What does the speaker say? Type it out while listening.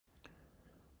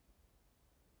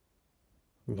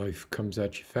life comes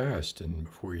at you fast, and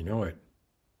before you know it,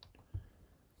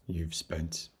 you've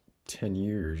spent 10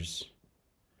 years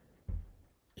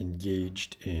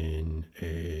engaged in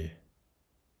a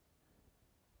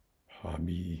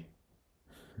hobby,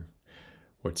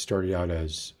 what started out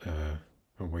as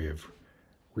a way of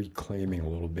reclaiming a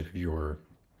little bit of your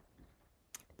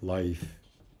life,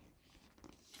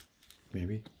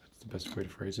 maybe that's the best way to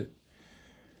phrase it,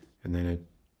 and then it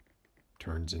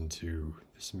turns into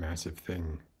this massive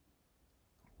thing.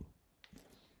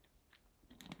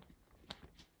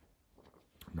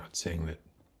 I'm not saying that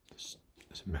this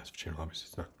is a massive channel, obviously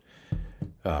it's not.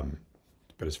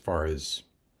 But as far as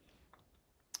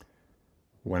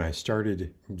when I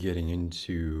started getting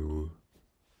into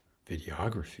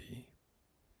videography,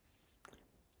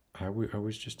 I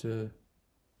was just a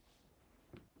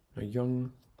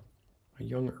young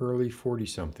early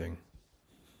 40-something.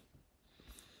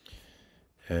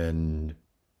 And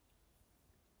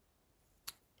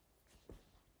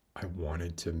I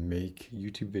wanted to make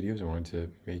YouTube videos. I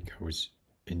was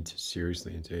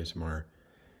seriously into ASMR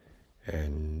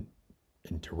and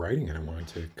into writing, and I wanted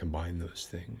to combine those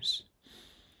things.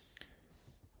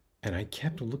 And I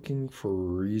kept looking for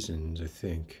reasons, I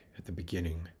think, at the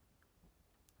beginning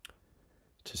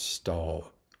to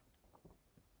stall,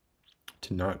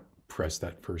 to not press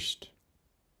that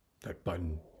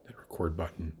button, that record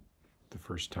button the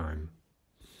first time.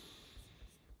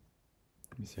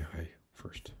 Let me say hi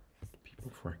first to people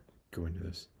before I go into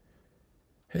this.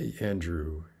 Hey,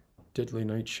 Andrew, Deadly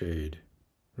Nightshade,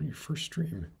 on your first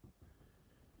stream.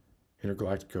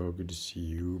 Intergalactico, good to see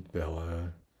you.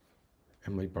 Bella,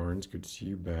 Emily Barnes, good to see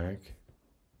you back.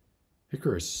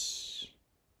 Icarus,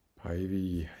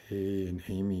 Ivy, hey, and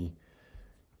Amy.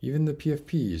 Even the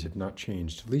PFPs have not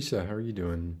changed. Lisa, how are you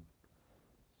doing?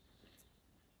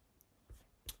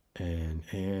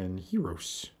 And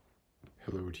Heroes,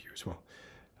 hello to you as well.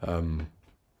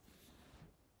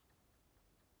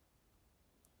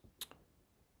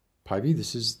 Pivy,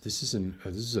 this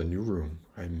is a new room.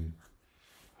 I'm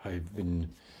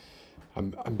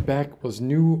back. Well, it's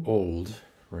new old,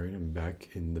 right? I'm back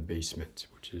in the basement,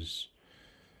 which is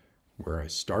where I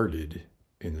started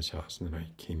in this house, and then I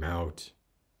came out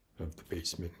of the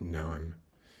basement, and now I'm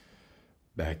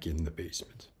back in the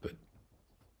basement. But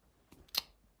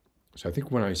so I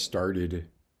think when I started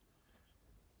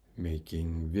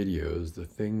making videos, the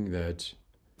thing that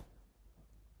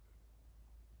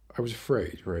I was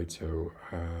afraid, right? So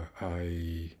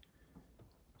I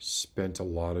spent a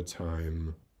lot of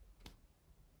time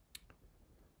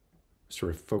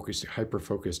sort of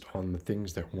hyper-focused on the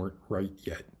things that weren't right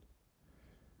yet.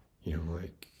 You know,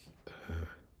 like,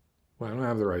 well, I don't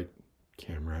have the right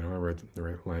camera, I don't have the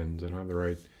right lens, I don't have the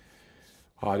right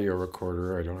audio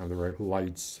recorder, I don't have the right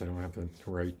lights, I don't have the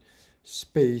right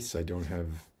space, I don't have,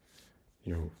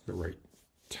 you know, the right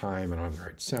time, I don't have the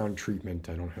right sound treatment,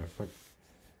 I don't have, like,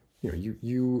 you know,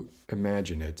 you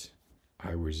imagine it.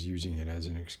 I was using it as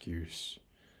an excuse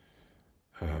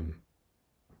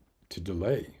to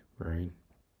delay, right?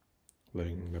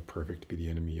 Letting the perfect be the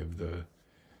enemy of the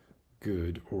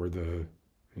good or the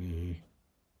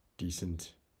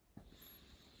decent.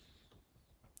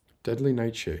 Deadly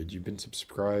Nightshade, you've been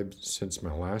subscribed since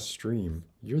my last stream.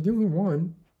 You're the only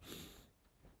one.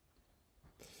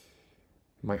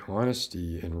 My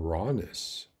honesty and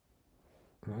rawness.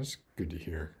 Well, that's good to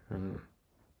hear. I don't know.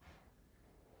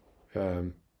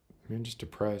 I'm just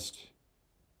depressed.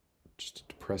 Just a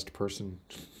depressed person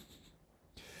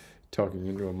talking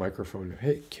into a microphone.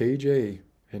 Hey, KJ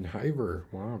and Hiver.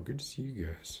 Wow, good to see you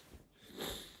guys.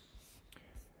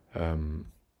 Yeah,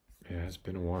 it's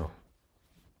been a while.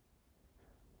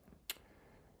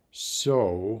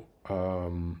 So, I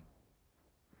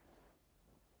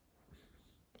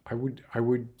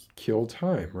would kill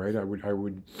time, right? I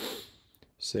would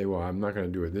say, well, I'm not going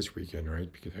to do it this weekend,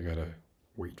 right? Because I got to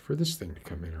wait for this thing to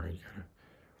come in, right? You got to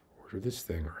order this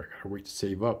thing, or I got to wait to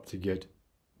save up to get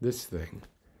this thing.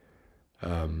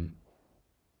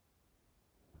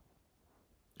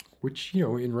 Which, you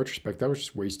know, in retrospect, that was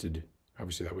just wasted.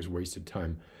 Obviously, that was wasted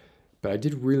time. But I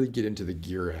did really get into the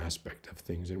gear aspect of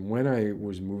things. And when I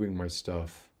was moving my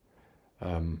stuff,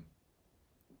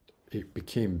 it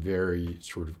became very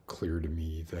sort of clear to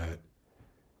me that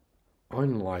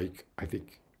unlike, I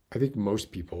think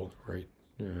most people, right?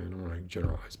 I don't want to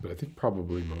generalize, but I think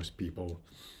probably most people,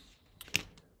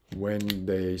 when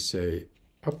they say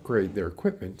upgrade their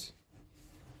equipment,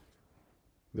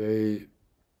 they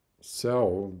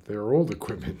sell their old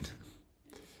equipment.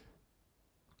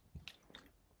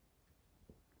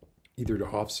 Either to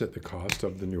offset the cost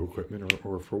of the new equipment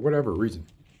or for whatever reason.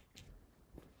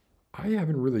 I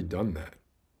haven't really done that.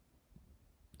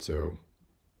 So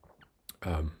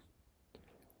I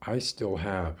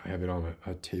have it on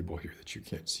a table here that you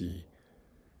can't see.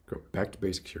 Go back to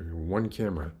basics here. One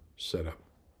camera setup.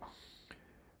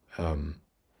 Also,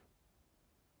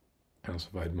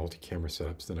 if I had multi-camera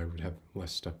setups, then I would have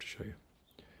less stuff to show you.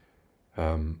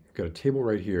 I've got a table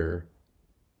right here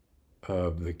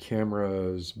of the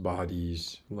cameras,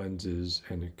 bodies, lenses,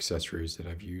 and accessories that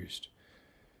I've used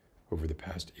over the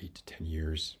past 8 to 10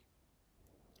 years.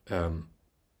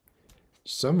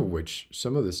 Some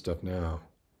of this stuff now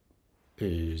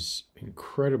is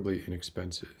incredibly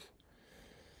inexpensive.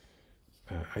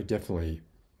 I definitely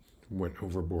went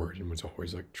overboard and was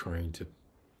always like trying to,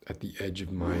 at the edge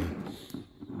of my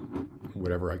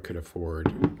whatever I could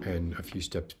afford, and a few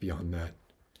steps beyond that,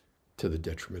 to the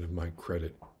detriment of my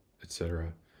credit,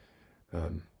 etc.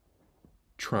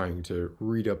 Trying to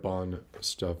read up on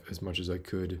stuff as much as I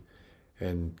could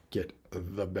and get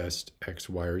the best X,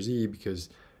 Y, or Z, because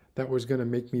that was going to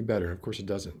make me better. Of course, it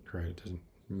doesn't, right? It doesn't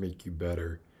make you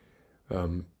better.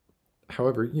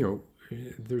 However, you know,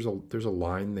 there's a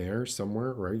line there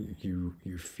somewhere, right? You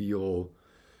feel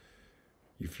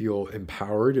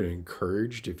empowered and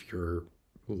encouraged if you're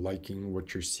liking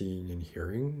what you're seeing and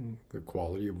hearing, the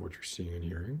quality of what you're seeing and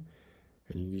hearing,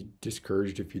 and you get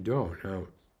discouraged if you don't. Now,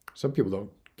 some people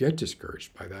don't get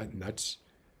discouraged by that, and that's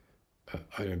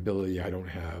an ability I don't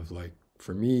have. Like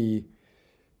for me,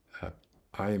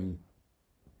 I'm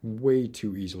way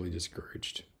too easily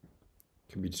discouraged.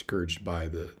 Can be discouraged by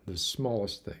the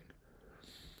smallest thing,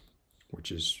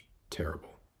 which is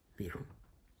terrible, you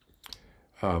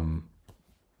know.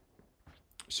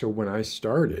 So when I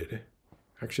started,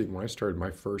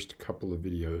 my first couple of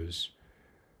videos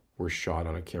were shot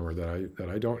on a camera that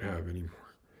I don't have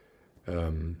anymore,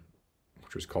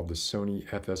 which was called the Sony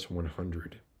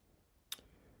FS100.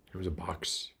 It was a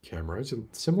box camera. It's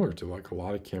similar to like a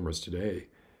lot of cameras today,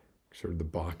 sort of the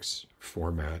box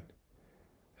format.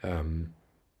 It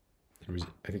was,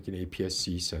 I think, an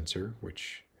APS-C sensor,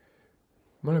 which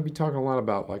I'm going to be talking a lot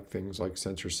about, like things like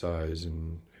sensor size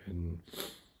and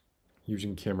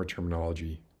using camera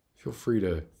terminology. Feel free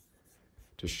to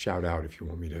shout out if you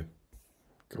want me to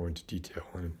go into detail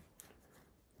on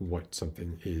what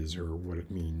something is or what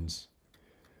it means.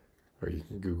 Or you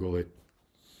can Google it,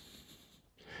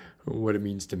 what it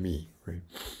means to me, right?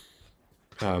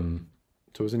 So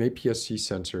it was an APS-C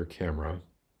sensor camera,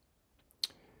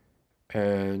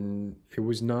 and it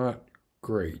was not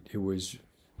great. It was,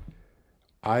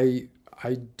 I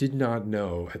did not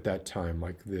know at that time,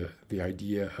 like the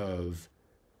idea of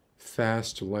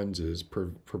fast lenses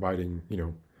providing, you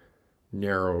know,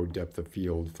 narrow depth of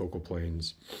field focal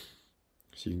planes,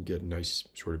 so you can get nice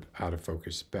sort of out of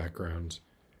focus backgrounds,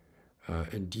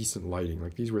 and decent lighting.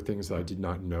 Like these were things that I did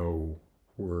not know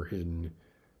were in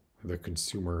the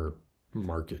consumer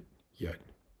market yet.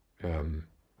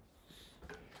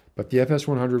 But the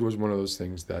FS100 was one of those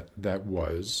things that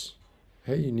was.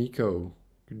 Hey, Nico,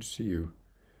 good to see you.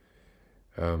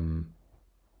 So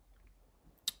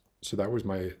that was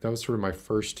sort of my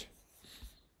first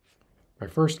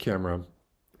camera,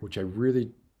 which I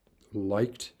really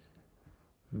liked.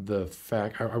 The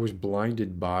fact I was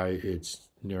blinded by its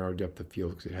narrow depth of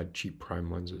field because it had cheap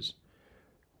prime lenses,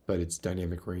 but its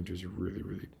dynamic range was really,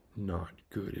 really not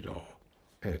good at all,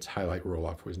 and its highlight roll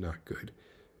off was not good.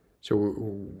 So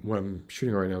what I'm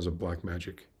shooting right now is a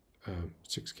Blackmagic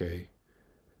 6K,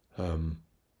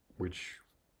 which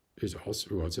is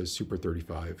also, well, it says Super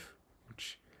 35,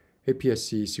 which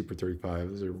APS-C, Super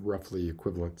 35, those are roughly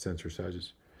equivalent sensor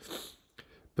sizes.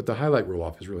 But the highlight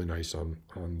roll-off is really nice on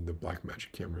the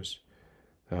Blackmagic cameras.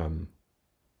 You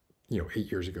know,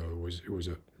 8 years ago, it was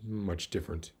a much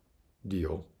different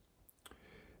deal.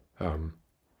 So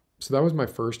that was my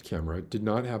first camera. It did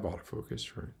not have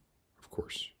autofocus, right? Of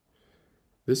course.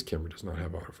 This camera does not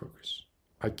have autofocus.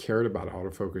 I cared about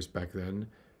autofocus back then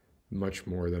much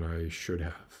more than I should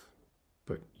have.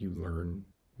 But you learn,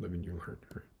 live and you learn,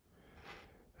 right?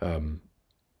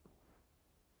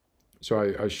 So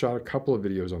I shot a couple of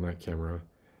videos on that camera,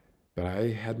 but I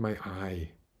had my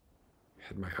eye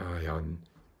on,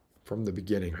 from the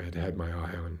beginning, I had my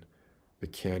eye on the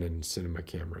Canon cinema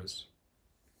cameras,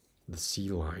 the C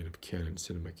line of Canon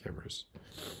cinema cameras.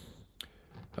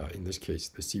 In this case,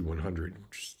 the C100,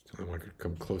 which is the only one I could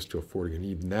come close to affording. And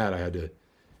even that, I had to,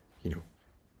 you know,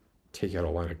 take out a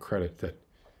line of credit that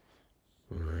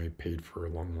I paid for a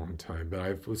long, long time. But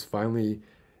I was finally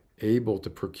able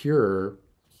to procure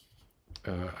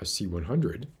a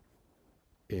C100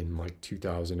 in like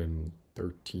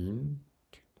 2013,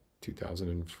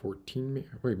 2014.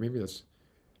 Wait, maybe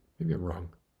I'm wrong.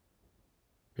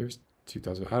 Maybe it's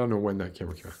 2000. I don't know when that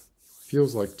camera came out.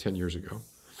 Feels like 10 years ago.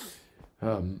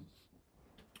 And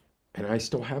I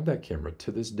still have that camera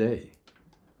to this day.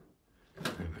 I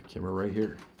have that camera right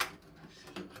here.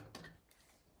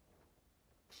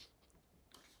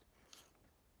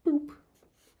 Boop.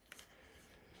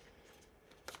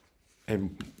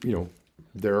 And, you know,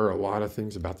 there are a lot of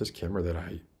things about this camera that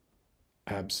I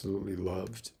absolutely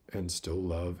loved and still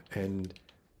love, and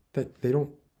that they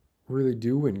don't really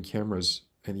do in cameras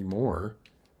anymore.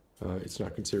 It's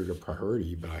not considered a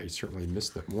priority, but I certainly miss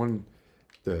them. One,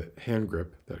 the hand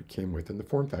grip that it came with, and the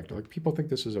form factor. Like, people think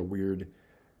this is a weird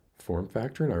form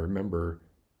factor, and I remember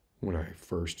when I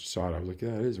first saw it, I was like, yeah,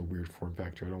 it is a weird form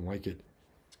factor. I don't like it.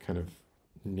 It's kind of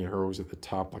narrows at the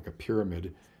top like a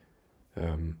pyramid.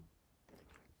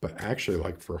 But actually,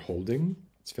 like, for holding,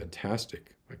 it's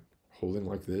fantastic. Like, holding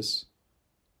like this,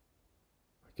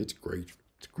 like, it's great.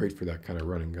 It's great for that kind of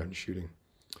run and gun shooting.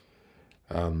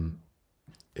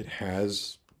 It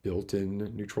has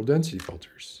built-in neutral density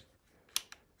filters,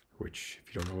 which,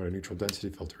 if you don't know what a neutral density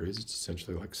filter is, it's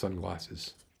essentially like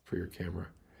sunglasses for your camera,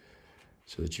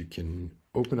 so that you can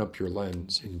open up your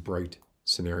lens in bright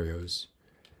scenarios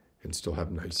and still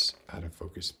have nice out of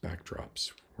focus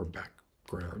backdrops or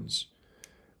backgrounds,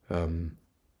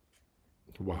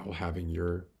 while having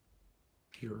your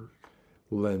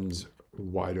lens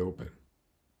wide open.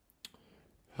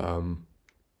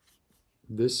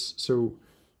 So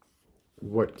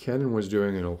what Canon was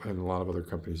doing, and a lot of other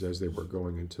companies, as they were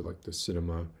going into like the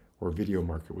cinema or video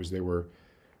market, was they were,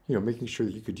 you know, making sure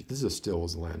that you could, this is a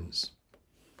stills lens.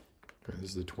 Okay, this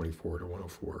is the 24 to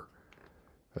 104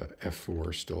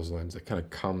 f4 stills lens that kind of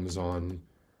comes on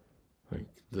like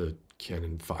the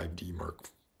Canon 5D Mark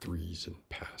IIIs and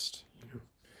past, you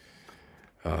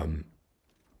know.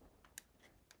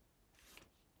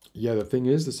 Yeah, the thing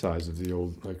is the size of the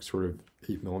old, like, sort of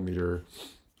 8mm or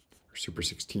Super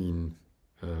 16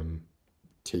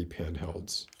 tape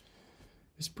handhelds.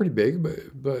 It's pretty big,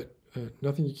 but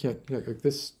nothing you can't, you know, like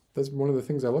this. That's one of the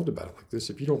things I loved about it. Like this,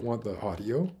 if you don't want the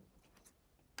audio,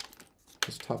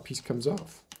 this top piece comes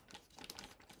off.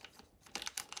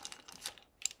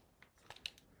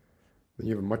 Then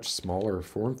you have a much smaller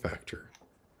form factor.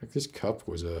 Like this cup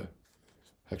was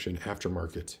actually an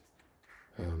aftermarket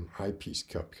eyepiece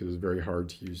cup, because it was very hard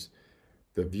to use.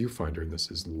 The viewfinder in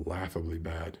this is laughably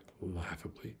bad,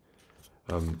 laughably.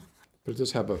 But it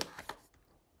does have a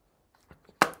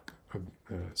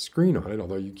screen on it,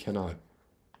 although you cannot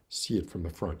see it from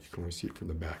the front. You can only see it from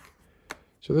the back.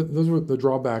 So those were the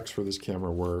drawbacks for this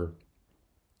camera. Were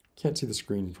can't see the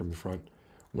screen from the front.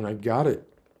 When I got it,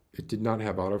 it did not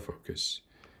have autofocus.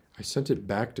 I sent it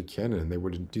back to Canon, and they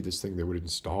wouldn't do this thing. They would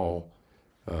install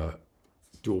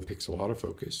dual pixel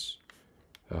autofocus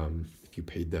if you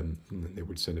paid them, and then they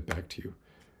would send it back to you,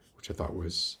 which I thought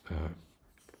was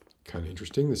kind of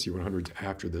interesting. The C100s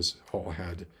after this all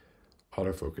had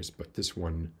autofocus, but this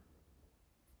one,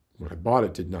 when I bought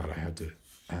it, did not. I had to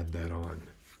add that on.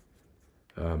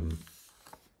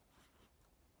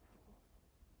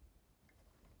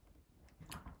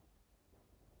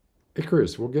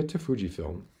 Icarus, we'll get to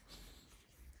Fujifilm,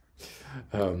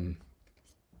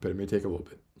 but it may take a little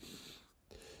bit.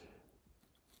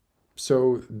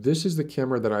 So this is the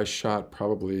camera that I shot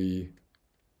probably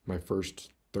my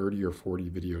first 30 or 40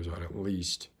 videos on, at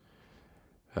least.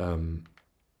 And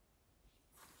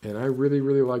I really,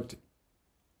 really liked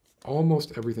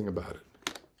almost everything about it.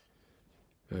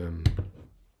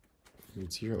 You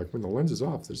can see here, like when the lens is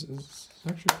off, it's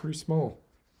actually pretty small.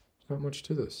 There's not much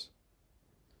to this.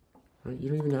 Right? You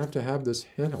don't even have to have this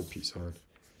handheld piece on. It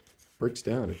breaks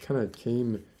down. It kind of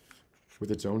came with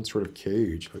its own sort of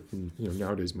cage. Like, you know,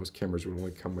 nowadays most cameras would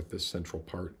only come with this central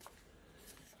part,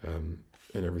 and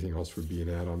everything else would be an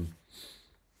add-on.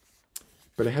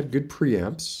 But it had good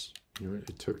preamps. You know,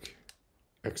 it took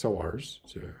XLRs,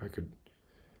 so I could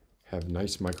have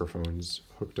nice microphones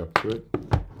hooked up to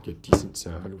it, get decent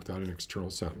sound without an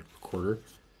external sound recorder.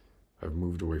 I've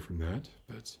moved away from that.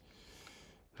 But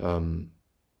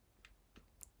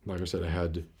like I said, I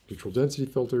had neutral density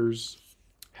filters,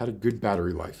 had a good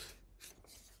battery life.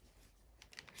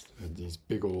 Had these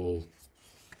big old,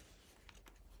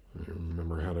 I don't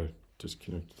remember how to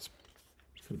disconnect this.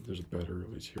 There's a battery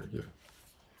release here, yeah.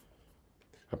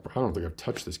 I don't think I've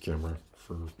touched this camera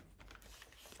for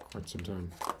quite some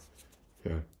time.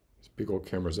 Yeah, these big old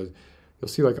cameras. You'll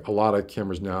see like a lot of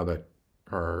cameras now that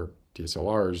are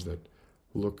DSLRs that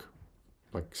look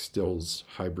like stills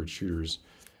hybrid shooters.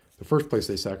 The first place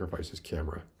they sacrifice is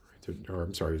camera, right? Or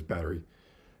I'm sorry, is battery.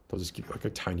 They'll just give you like a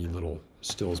tiny little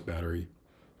stills battery,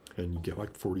 and you get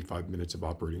like 45 minutes of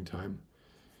operating time,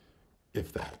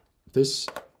 if that. This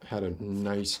had a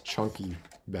nice chunky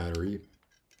battery,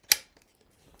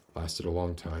 lasted a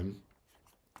long time.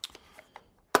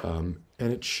 and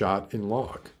it shot in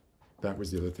log. That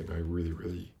was the other thing I really,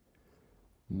 really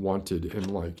wanted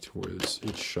and liked, was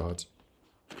it shot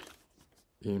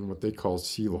in what they call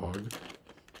C-log,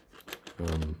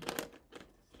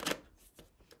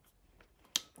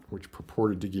 which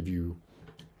purported to give you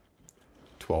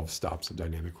 12 stops of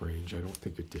dynamic range. I don't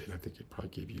think it did. I think it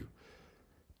probably gave you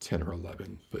 10 or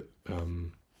 11, but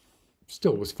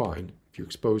still was fine. If you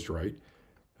exposed right,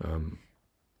 then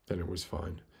it was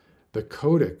fine. The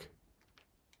codec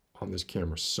on this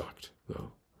camera sucked,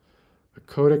 though. The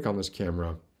codec on this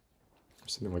camera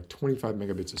was something like 25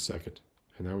 megabits a second,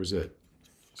 and that was it.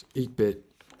 It's 8-bit.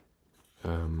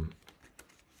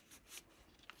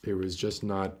 It was just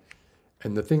not,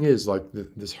 and the thing is, like,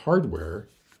 this hardware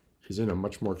is in a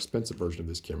much more expensive version of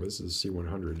this camera. This is the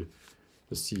C100.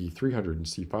 The C300 and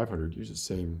C500 use the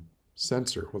same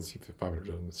sensor. Well, the C500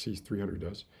 doesn't, the C300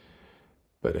 does.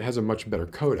 But it has a much better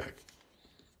codec.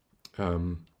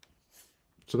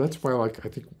 So that's why, like, I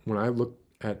think when I look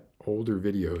at older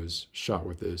videos shot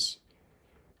with this,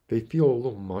 they feel a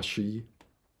little mushy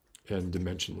and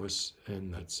dimensionless.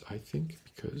 And that's, I think,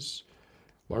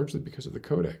 largely because of the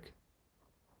codec.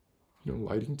 You know,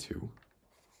 lighting too.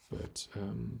 But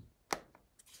a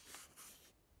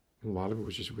lot of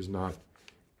it was not,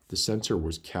 the sensor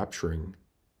was capturing,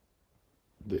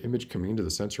 the image coming into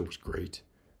the sensor was great.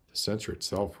 The sensor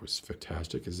itself was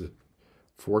fantastic. It's a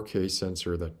 4K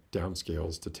sensor that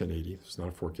downscales to 1080. It's not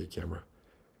a 4K camera,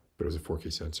 but it was a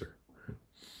 4K sensor.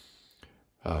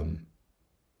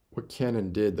 What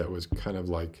Canon did that was kind of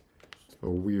like a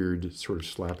weird sort of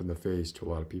slap in the face to a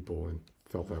lot of people, and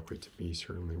felt that way to me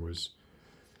certainly, was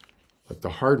like the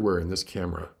hardware in this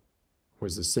camera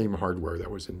was the same hardware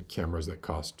that was in cameras that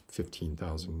cost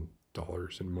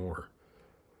 $15,000 and more,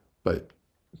 but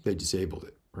they disabled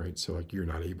it, right? So like you're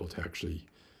not able to actually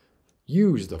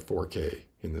use the 4K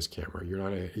in this camera. You're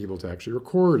not able to actually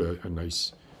record a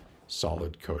nice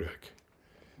solid codec.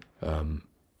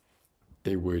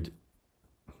 They would,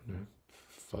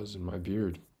 fuzz in my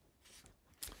beard,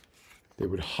 they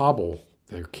would hobble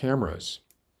their cameras,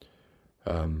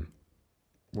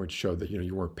 which showed that,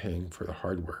 you weren't paying for the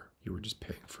hardware. You were just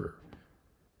paying for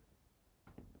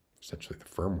essentially the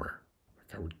firmware.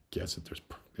 Like I would guess that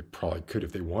they probably could,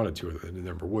 if they wanted to, and they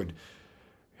never would,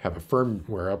 have a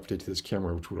firmware update to this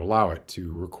camera which would allow it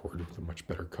to record with a much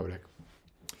better codec.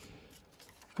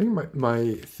 I think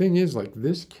my thing is, like,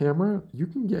 this camera, you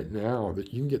can get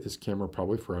this camera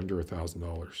probably for under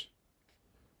 $1,000,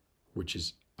 which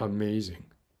is amazing.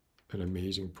 An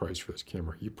amazing price for this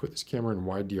camera. You put this camera in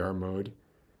wide DR mode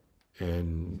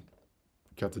and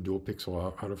got the dual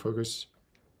pixel autofocus,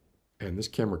 and this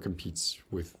camera competes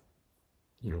with,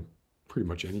 pretty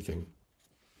much anything.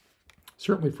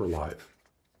 Certainly for live,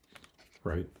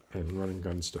 right? And run and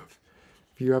gun stuff.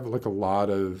 If you have like a lot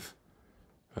of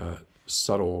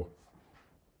subtle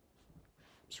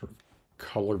sort of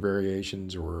color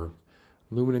variations or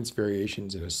luminance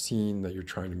variations in a scene that you're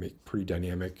trying to make pretty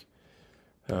dynamic,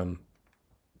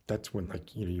 that's when,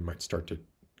 like, you might start to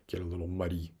get a little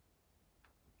muddy.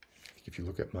 If you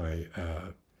look at my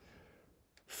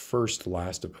first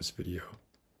Last of Us video,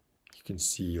 you can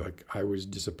see, like, I was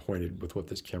disappointed with what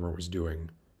this camera was doing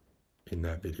in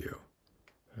that video.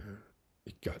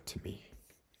 It got to me.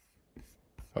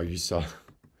 Oh, you saw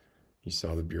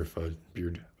the beard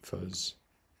fuzz.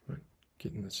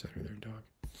 Get in the center there,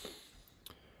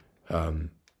 dog.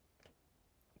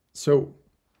 So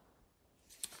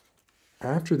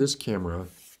after this camera,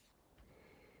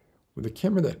 the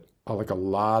camera that like a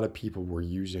lot of people were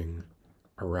using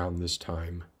around this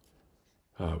time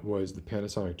was the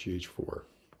Panasonic GH4.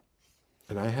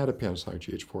 And I had a Panasonic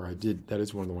GH4. That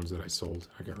is one of the ones that I sold.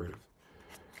 I got rid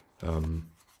of.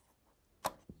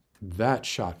 That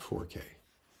shot 4K.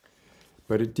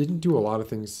 But it didn't do a lot of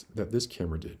things that this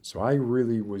camera did. So I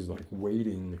really was like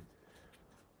waiting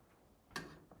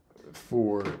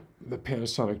for the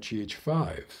Panasonic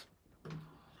GH5,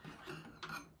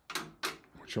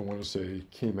 which I want to say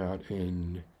came out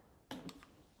in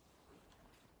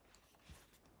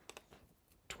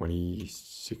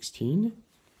 2016,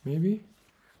 maybe.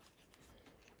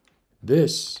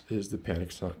 This is the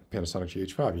Panasonic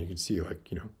GH5. You can see, like,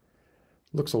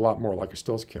 looks a lot more like a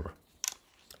stills camera.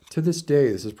 To this day,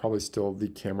 this is probably still the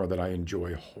camera that I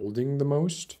enjoy holding the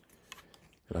most.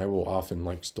 And I will often,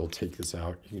 like, still take this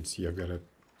out. You can see I've got a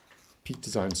Peak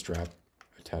Design strap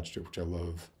attached to it, which I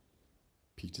love.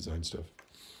 Peak Design stuff.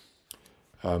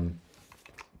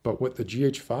 But what the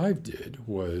GH5 did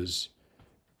was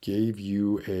gave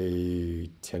you a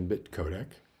 10-bit codec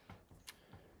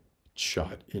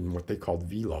shot in what they called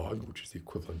V-log, which is the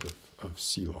equivalent of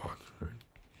C-log. Right?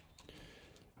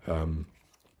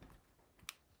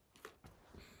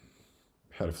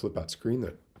 had a flip out screen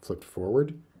that flipped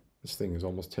forward. This thing is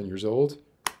almost 10 years old,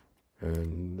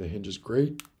 and the hinge is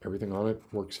great. Everything on it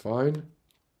works fine.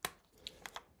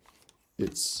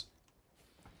 It's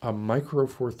a micro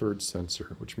 4/3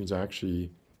 sensor, which means I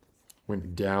actually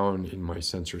went down in my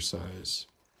sensor size.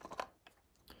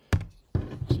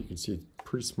 So you can see a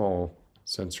pretty small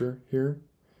sensor here,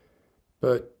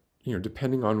 but you know,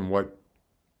 depending on what,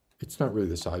 it's not really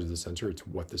the size of the sensor, it's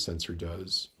what the sensor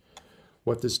does.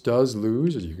 What this does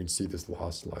lose, as you can see, this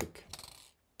lost like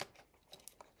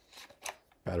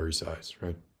battery size,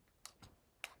 right?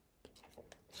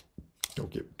 Don't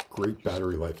get great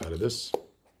battery life out of this.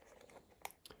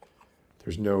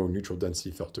 There's no neutral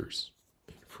density filters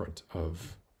in front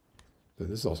of, this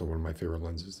is also one of my favorite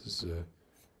lenses. This is a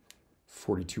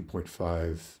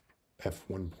 42.5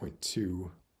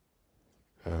 f1.2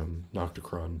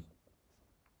 Nocticron.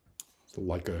 It's a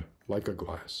Leica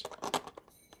glass.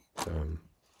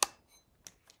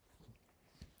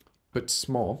 But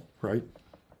small, right?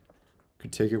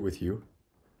 Could take it with you.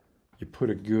 You put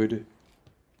a good,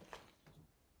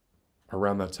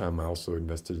 around that time I also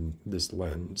invested in this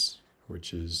lens,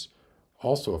 which is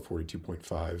also a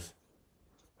 42.5,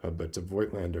 but it's a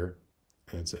Voigtlander,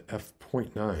 and it's a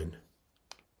f.9.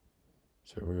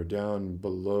 So we go down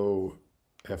below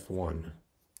f1.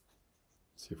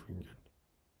 Let's see if we can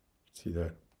see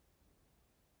that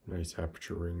nice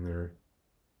aperture ring there.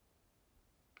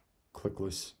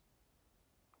 Clickless.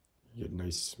 You get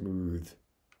nice smooth.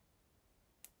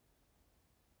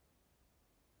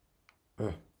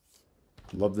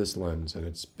 Love this lens, and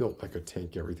it's built like a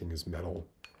tank. Everything is metal,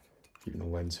 even the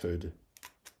lens hood.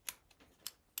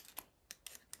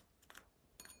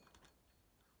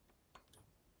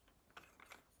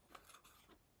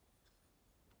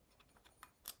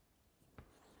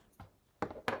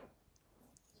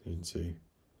 So you can see,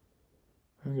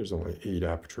 I think there's only 8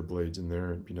 aperture blades in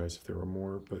there. It'd be nice if there were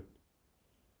more, but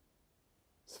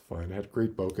it's fine. I had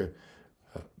great bokeh.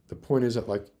 The point is that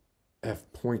like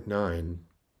f.9,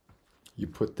 you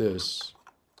put this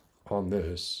on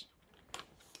this,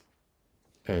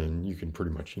 and you can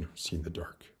pretty much, you know, see in the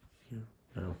dark.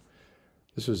 Now,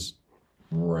 this was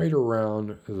right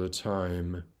around the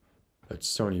time that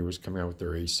Sony was coming out with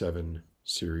their A7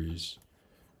 series,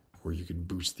 where you could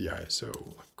boost the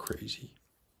ISO like crazy.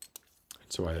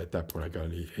 And so at that point, I got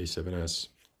an A7S.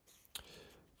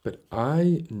 But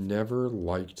I never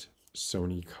liked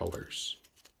Sony colors.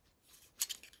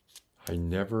 I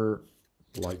never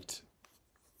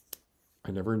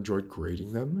enjoyed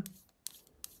grading them.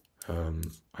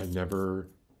 I never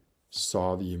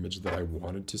saw the image that I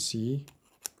wanted to see.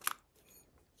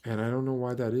 And I don't know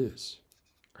why that is.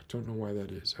 I don't know why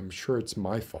that is. I'm sure it's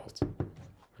my fault. I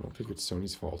don't think it's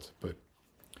Sony's fault, but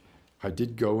I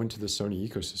did go into the Sony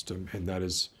ecosystem, and that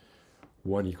is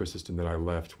one ecosystem that I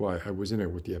left. Well, I was in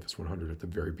it with the FS100 at the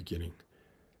very beginning.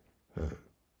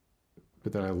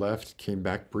 But then I left, came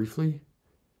back briefly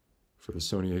for the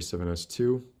Sony A7S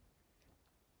II,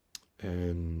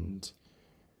 and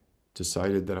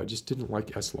decided that I just didn't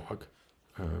like S-Log.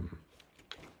 It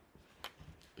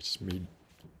just made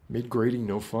grading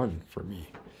no fun for me.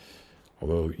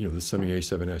 Although, you know, the Sony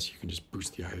A7S, you can just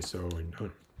boost the ISO, and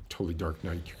on totally dark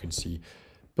night you can see.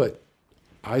 But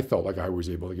I felt like I was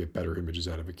able to get better images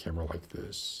out of a camera like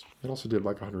this. It also did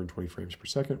like 120 frames per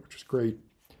second, which was great.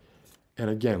 And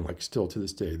again, like still to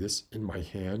this day, this in my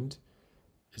hand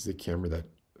is the camera that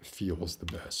feels the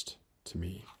best to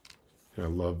me. And I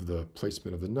love the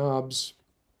placement of the knobs.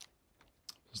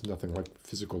 There's nothing like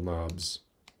physical knobs.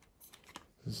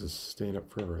 This is staying up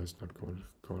forever. It's not going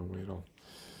away at all.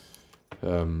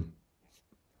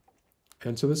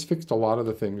 And so this fixed a lot of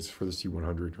the things for the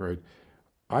C100, right?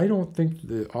 I don't think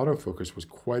the autofocus was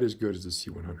quite as good as the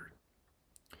C100.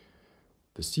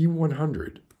 The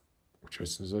C100, which,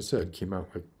 as I said, came out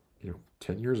like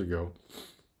 10 years ago,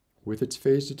 with its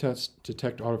phase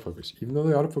detect autofocus, even though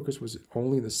the autofocus was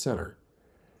only in the center,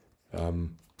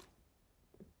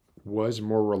 was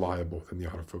more reliable than the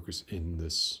autofocus in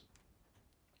this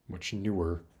much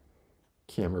newer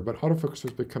camera. But autofocus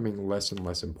was becoming less and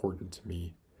less important to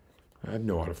me. I have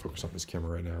no autofocus on this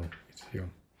camera right now. You can see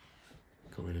them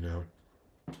go in and out.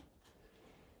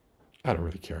 I don't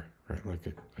really care, right? Like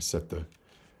I set the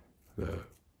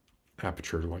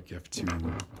aperture to like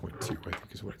f2.2, I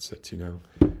think is what it's set to now.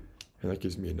 And that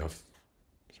gives me enough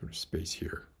sort of space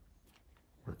here.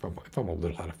 Where if I'm a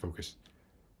little out of focus,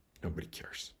 nobody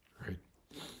cares, right?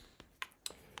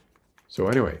 So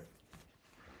anyway,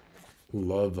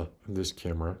 love this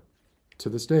camera. To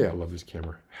this day, I love this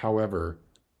camera. However,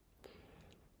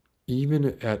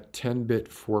 even at 10-bit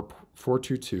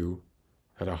 422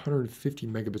 at 150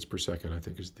 megabits per second, I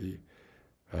think is the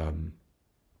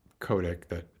codec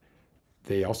that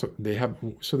they have.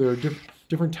 So there are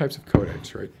different types of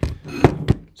codecs, right?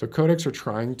 So codecs are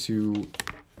trying to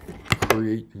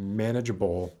create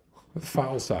manageable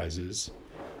file sizes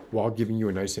while giving you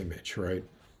a nice image, right?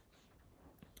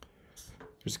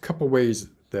 There's a couple ways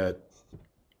that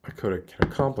a codec can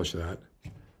accomplish that.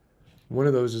 One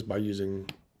of those is by using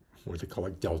what they call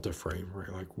like delta frame,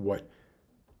 right? Like what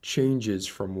changes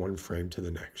from one frame to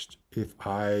the next. If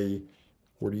I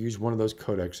were to use one of those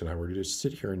codecs and I were to just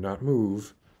sit here and not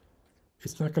move,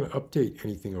 it's not going to update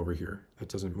anything over here that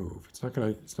doesn't move. It's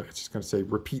just going to say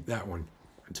repeat that one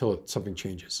until something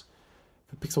changes.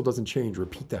 If a pixel doesn't change,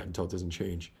 repeat that until it doesn't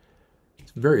change.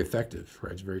 It's very effective,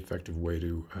 right? It's a very effective way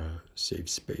to save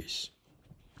space.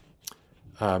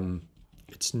 It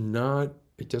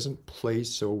doesn't play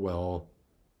so well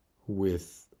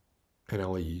with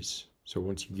NLEs. So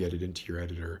once you get it into your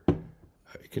editor,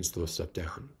 it can slow stuff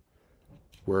down.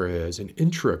 Whereas an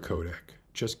intra codec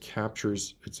just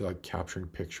captures, it's like capturing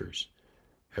pictures.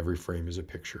 Every frame is a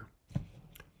picture.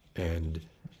 And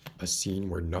a scene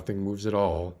where nothing moves at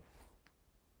all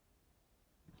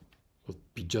will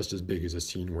be just as big as a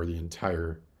scene where the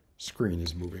entire screen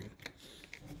is moving.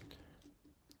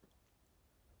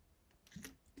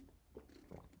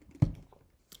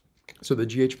 So the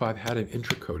GH5 had an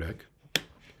intra codec,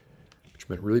 which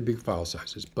meant really big file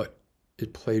sizes, but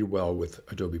it played well with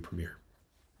Adobe Premiere.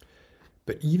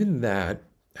 But even that,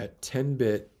 at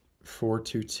 10-bit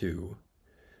 422,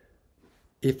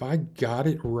 if I got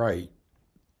it right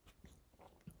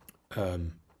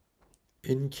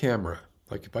in camera,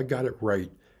 like if I got it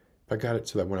right, if I got it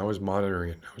so that when I was monitoring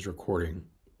it and I was recording,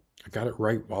 I got it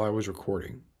right while I was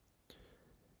recording,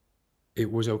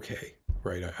 it was okay,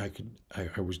 right?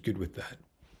 I was good with that.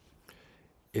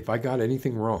 If I got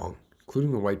anything wrong,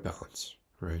 including the white balance,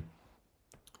 right,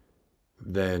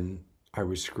 then I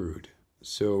was screwed.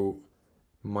 So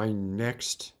my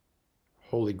next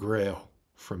holy grail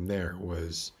from there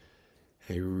was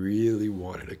I really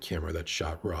wanted a camera that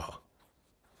shot RAW.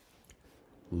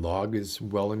 Log is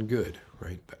well and good,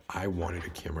 right? But I wanted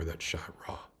a camera that shot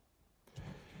RAW.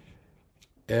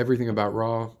 Everything about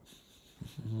RAW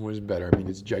was better. I mean,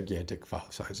 it's gigantic file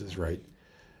sizes, right?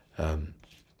 But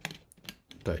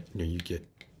you know, you get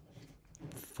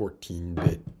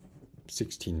 14-bit,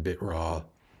 16-bit RAW.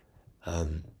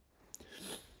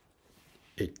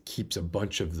 It keeps a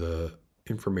bunch of the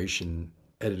information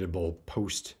editable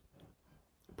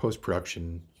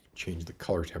post-production. Change the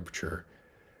color temperature,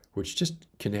 which just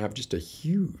can have just a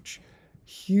huge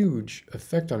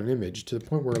effect on an image, to the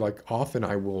point where, like, often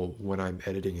I will, when I'm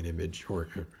editing an image or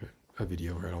a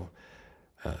video,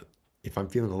 right, if I'm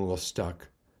feeling a little stuck,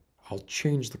 I'll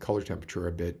change the color temperature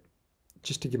a bit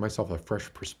just to give myself a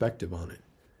fresh perspective on it,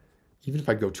 even if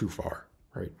I go too far,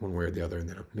 right, one way or the other, and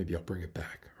then maybe I'll bring it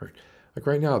back, right? Like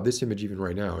right now, this image, even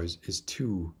right now, is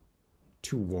too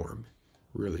warm.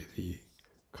 Really, the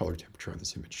color temperature on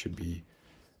this image should be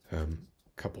a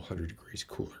couple hundred degrees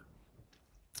cooler.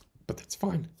 But that's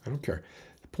fine. I don't care.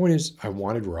 The point is, I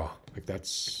wanted RAW. Like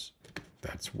that's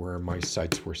where my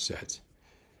sights were set,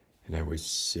 and I was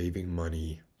saving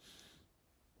money.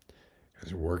 I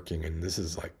was working, and this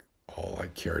is like all I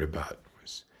cared about,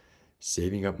 was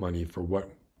saving up money for what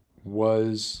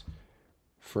was,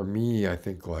 for me, I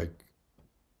think, like,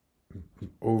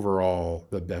 overall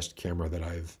the best camera that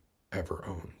I've ever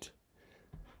owned.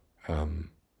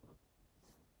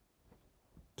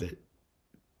 That,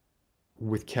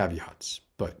 with caveats,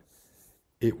 but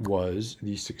it was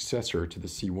the successor to the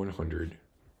C100,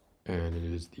 and it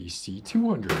is the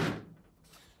C200,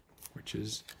 which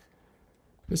is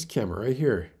this camera right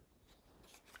here,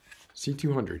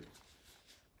 C200.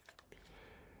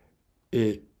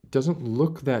 It doesn't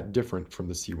look that different from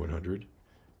the C100.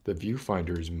 The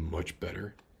viewfinder is much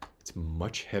better. It's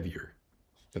much heavier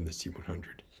than the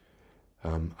C100.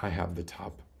 I have the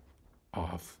top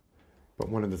off, but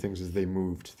one of the things is they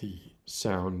moved the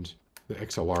sound, the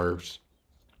XLRs,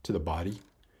 to the body,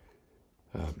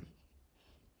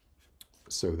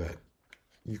 so that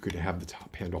you could have the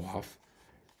top handle off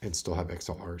and still have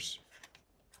XLRs.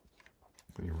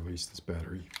 Let me release this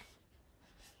battery.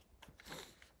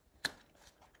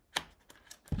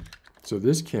 So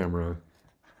this camera,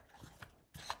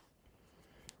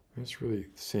 it's really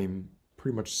the same,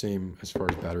 pretty much same as far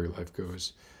as battery life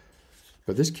goes.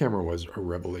 But this camera was a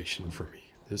revelation for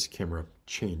me. This camera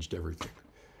changed everything.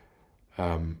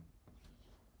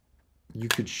 You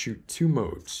could shoot two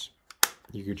modes.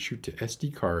 You could shoot to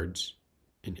SD cards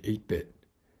in 8-bit,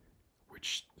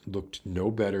 which looked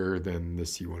no better than the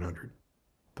C100,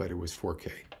 but it was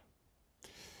 4K.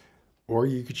 Or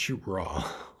you could shoot RAW.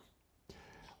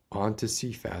 onto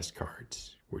CFast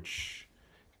cards, which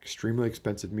extremely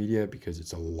expensive media because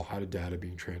it's a lot of data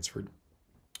being transferred.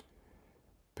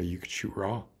 But you could shoot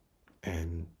RAW.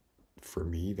 And for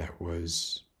me,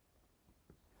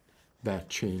 that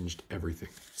changed everything.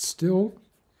 Still,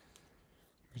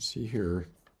 you can see here,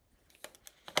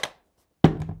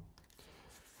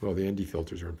 well, the ND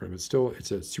filters are in front, but still, it's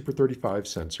a Super 35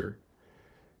 sensor.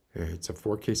 It's a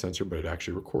 4K sensor, but it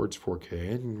actually records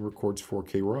 4K and records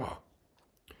 4K RAW.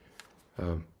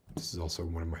 This is also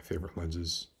one of my favorite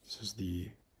lenses. This is the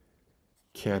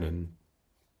Canon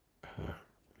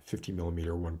 50mm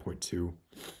 1.2,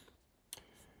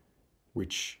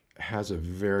 which has a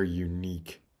very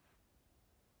unique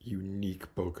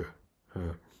bokeh.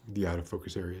 The out of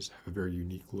focus areas have a very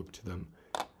unique look to them.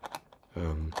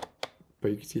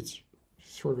 But you can see it's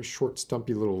sort of a short,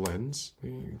 stumpy little lens.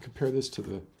 You can compare this to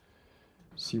the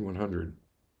C100.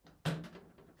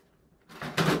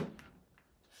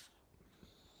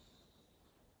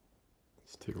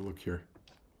 Let's take a look here.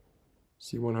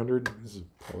 C100, this is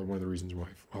probably one of the reasons why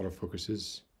autofocus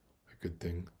is a good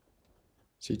thing.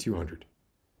 C200.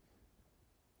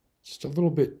 Just a little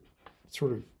bit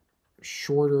sort of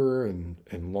shorter and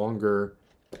longer,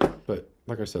 but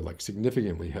like I said, like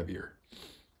significantly heavier.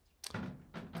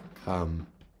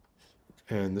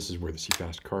 And this is where the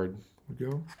CFast card would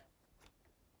go.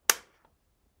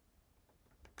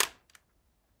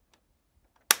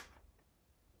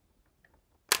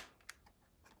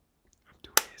 I'm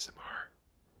doing ASMR.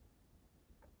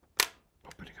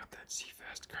 Opening up that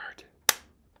CFast card.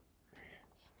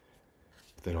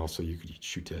 Then also you could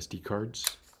shoot to SD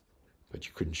cards, but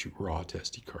you couldn't shoot RAW to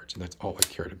SD cards, and that's all I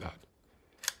cared about,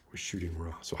 was shooting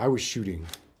RAW. So I was shooting,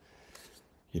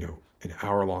 you know, an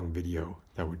hour-long video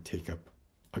that would take up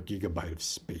a gigabyte of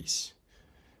space.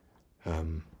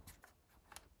 And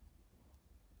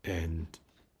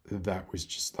that was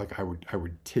just like, I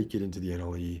would take it into the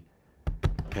NLE,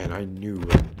 and I knew,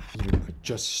 like, even like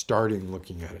just starting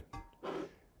looking at it,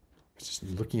 just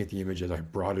looking at the image as I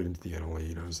brought it into the NLE,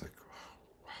 and I was like, oh,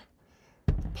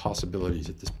 wow. The possibilities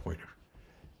at this point are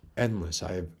endless.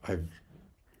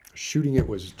 Shooting it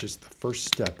was just the first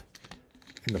step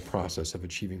in the process of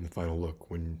achieving the final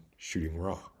look when shooting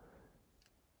RAW,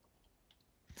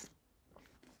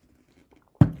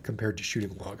 compared to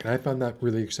shooting log. And I found that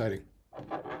really exciting,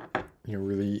 you know,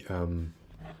 really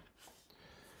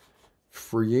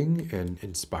freeing and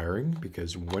inspiring,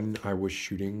 because when I was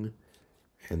shooting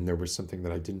and there was something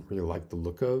that I didn't really like the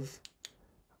look of,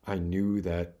 I knew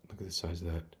that, look at the size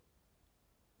of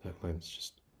that lens,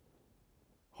 just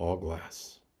all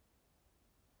glass.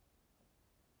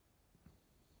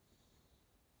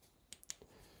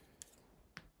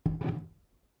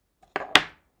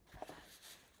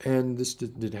 And this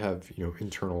did have, you know,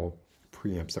 internal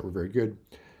preamps that were very good.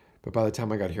 But by the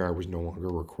time I got here, I was no longer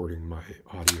recording my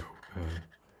audio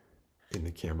in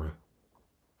the camera.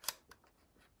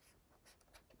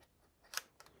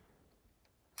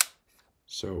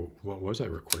 So what was I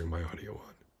recording my audio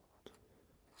on?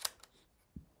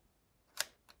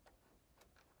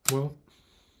 Well,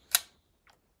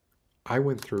 I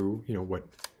went through, you know, what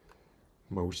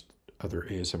most other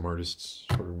ASM artists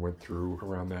sort of went through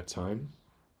around that time,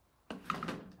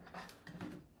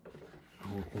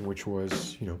 which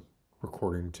was, you know,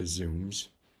 recording to Zooms.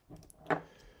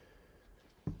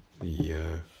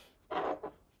 The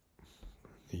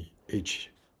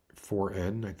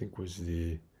H4n, I think, was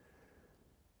the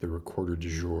recorder du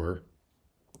jour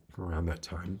around that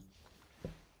time.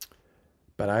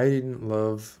 But I didn't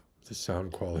love the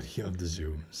sound quality of the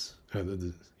Zooms.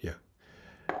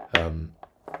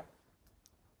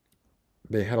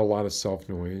 They had a lot of self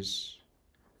noise.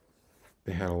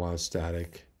 They had a lot of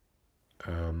static.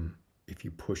 If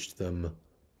you pushed them,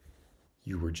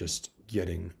 you were just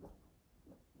getting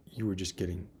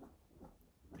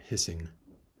hissing.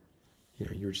 You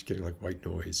know, you were just getting like white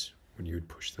noise when you would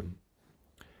push them.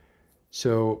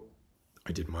 So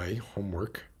I did my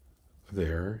homework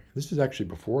there. This is actually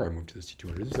before I moved to the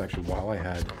C200. This is actually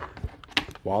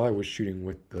while I was shooting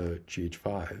with the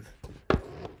GH5.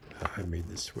 I made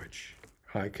this switch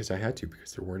because I had to,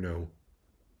 because there were no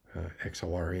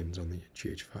XLR ins on the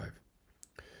GH5.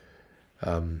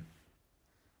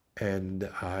 And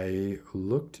I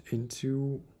looked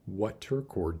into what to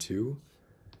record to,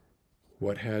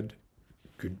 what had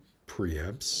good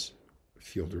preamps,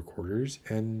 field recorders,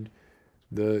 and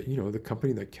the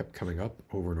company that kept coming up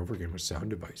over and over again was Sound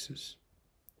Devices.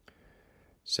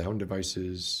 Sound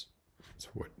Devices, it's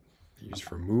what they use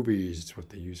for movies, it's what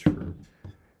they use for,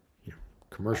 you know,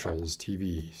 commercials,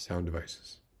 TV, Sound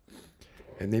Devices.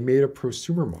 And they made a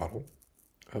prosumer model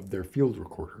of their field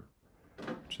recorder,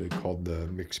 which they called the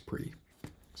mix pre.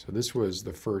 So this was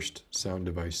the first sound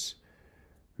device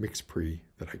mix pre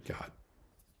that I got.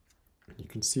 And you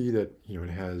can see that, you know, it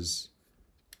has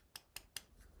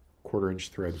 1/4-inch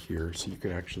thread here, so you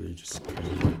can actually just kind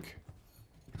of like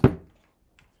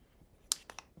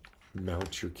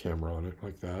mount your camera on it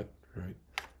like that, right?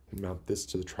 And mount this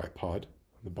to the tripod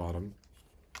on the bottom.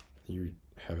 You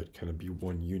have it kind of be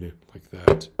one unit like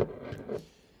that.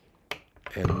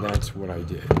 And that's what I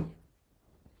did.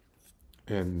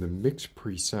 And the mix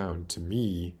pre-sound to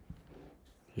me,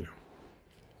 you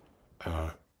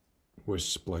know, was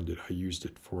splendid. I used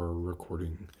it for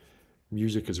recording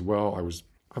music as well.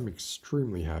 I'm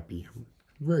extremely happy. I'm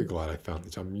very glad I found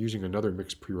this. I'm using another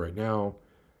mix pre right now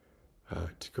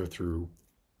to go through.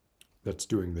 That's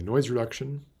doing the noise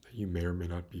reduction that you may or may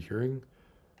not be hearing.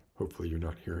 Hopefully you're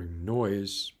not hearing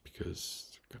noise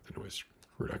because I've got the noise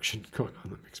reduction going on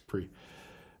the mix pre.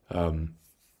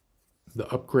 The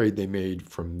upgrade they made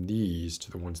from these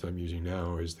to the ones that I'm using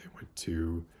now is they went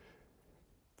to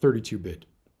 32-bit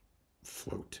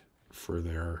float for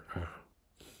their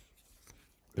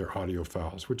audio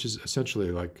files, which is essentially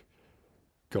like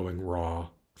going raw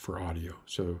for audio.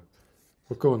 So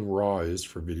what going raw is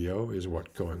for video is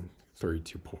what going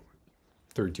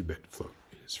 32-bit float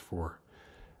is for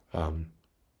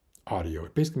audio.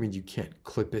 It basically means you can't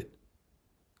clip it,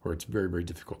 or it's very, very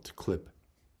difficult to clip.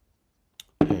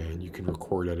 And you can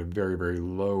record at a very, very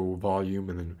low volume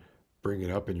and then bring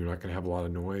it up and you're not going to have a lot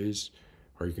of noise.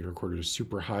 Or you can record at a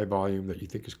super high volume that you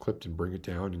think is clipped and bring it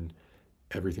down and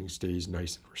everything stays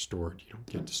nice and restored. You don't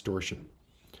get distortion.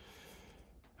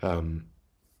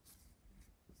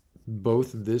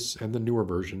 Both this and the newer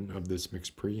version of this mix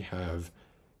pre have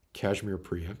cashmere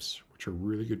preamps, which are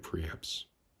really good preamps.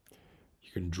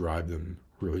 You can drive them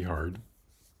really hard.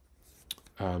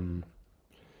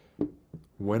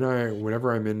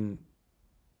 Whenever I'm in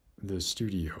the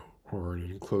studio or in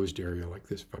an enclosed area like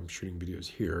this, if I'm shooting videos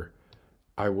here,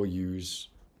 I will use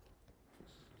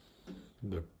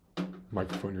the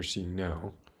microphone you're seeing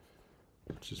now,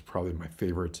 which is probably my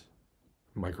favorite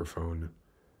microphone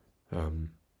for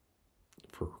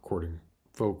recording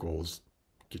vocals,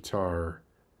 guitar,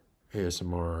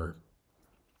 ASMR.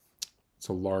 It's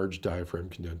a large diaphragm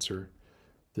condenser.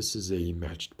 This is a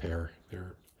matched pair.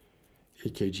 They're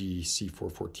AKG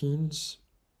C414s.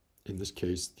 In this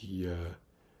case, the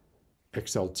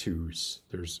XL2s.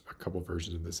 There's a couple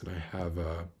versions of this, and I have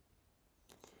the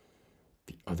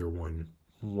other one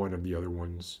of the other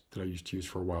ones that I used to use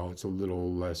for a while. It's a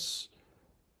little less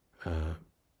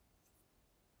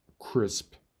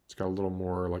crisp. It's got a little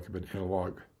more like of an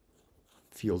analog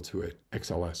feel to it.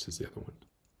 XLS is the other one,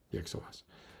 the XLS.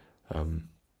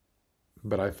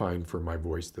 But I find for my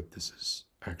voice that this is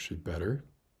actually better.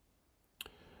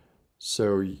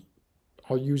 So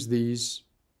I'll use these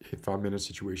if I'm in a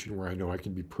situation where I know I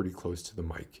can be pretty close to the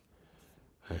mic.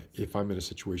 If I'm in a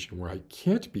situation where I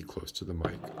can't be close to the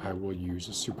mic, I will use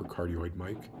a supercardioid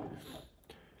mic.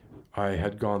 I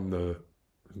had gone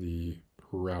the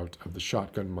route of the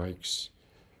shotgun mics,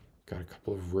 got a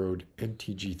couple of Rode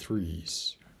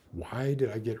NTG3s. Why did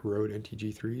I get Rode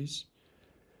NTG3s?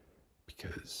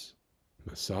 Because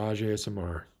Massage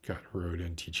ASMR got Rode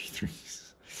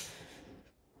NTG3s.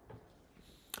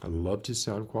 I loved his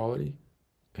sound quality,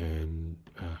 and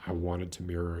I wanted to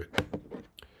mirror it.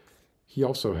 He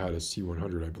also had a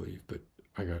C100, I believe, but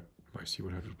I got my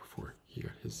C100 before he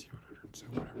got his C100, so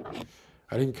whatever.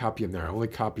 I didn't copy him there. I only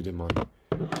copied him on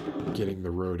getting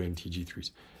the Rode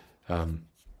NTG3s.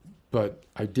 But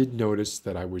I did notice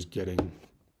that I was getting,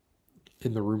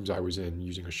 in the rooms I was in,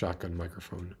 using a shotgun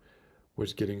microphone,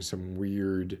 was getting some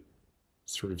weird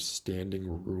sort of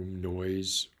standing room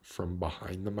noise from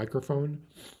behind the microphone.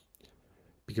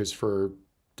 Because for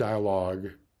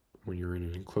dialogue, when you're in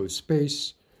an enclosed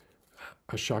space,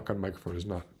 a shotgun microphone is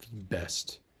not the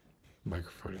best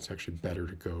microphone. It's actually better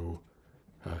to go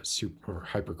super or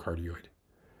hypercardioid.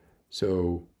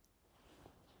 So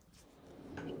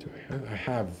I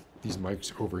have these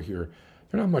mics over here.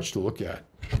 They're not much to look at,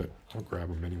 but I'll grab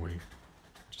them anyway,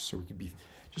 just so we can be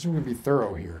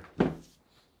thorough here.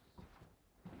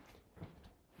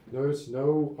 Notice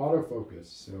no autofocus,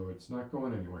 so it's not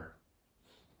going anywhere.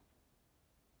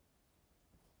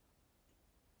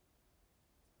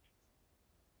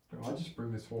 I'll just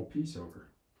bring this whole piece over,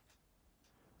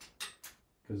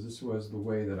 because this was the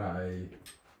way that I'll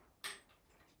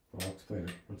explain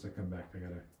it once I come back. I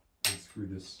gotta unscrew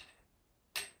this.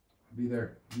 I'll be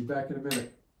there. I'll be back in a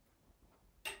minute.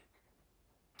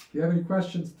 If you have any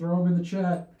questions, throw them in the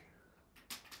chat.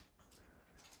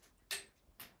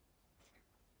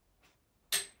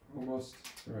 Almost.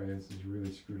 Sorry, this is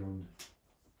really screwed on.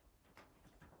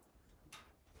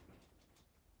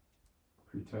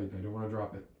 tight and I don't want to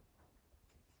drop it.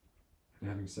 And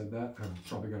having said that, I'm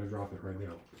probably going to drop it right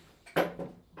now.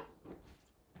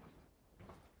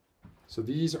 So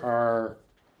this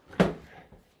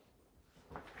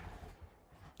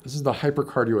is the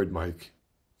hypercardioid mic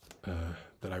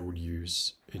that I would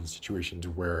use in situations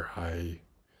where I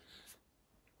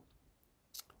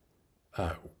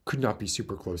could not be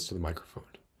super close to the microphone.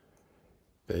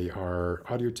 They are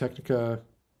Audio-Technica,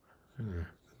 the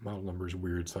model number is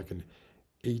weird, it's like an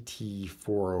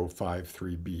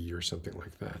AT4053B or something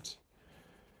like that.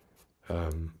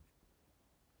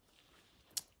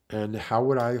 And how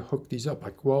would I hook these up?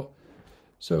 Like, well,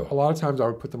 so a lot of times I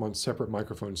would put them on separate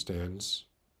microphone stands,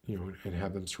 you know, and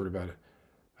have them sort of at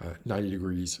 90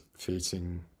 degrees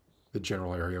facing the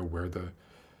general area where the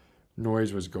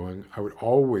noise was going. I would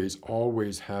always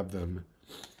have them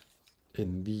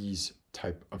in these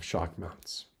type of shock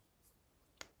mounts.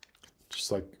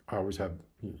 Just like I always have,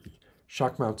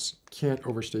 shock mounts can't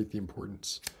overstate the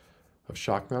importance of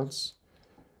shock mounts.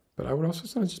 But I would also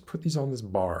sometimes just put these on this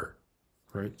bar,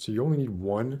 right? So you only need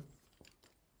one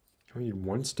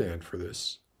stand for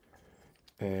this.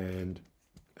 And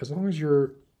as long as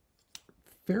you're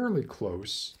fairly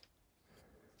close,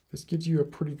 this gives you a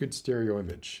pretty good stereo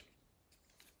image.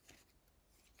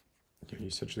 You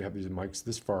essentially have these mics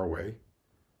this far away,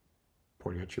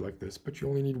 pointing at you like this, but you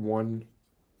only need one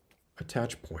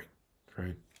attach point,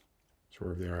 right? So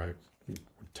wherever they are, I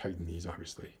would tighten these,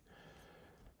 obviously.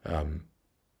 So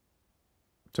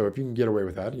if you can get away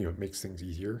with that, you know, it makes things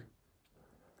easier.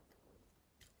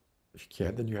 If you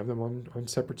can't, then you have them on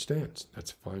separate stands.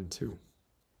 That's fine too.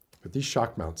 But these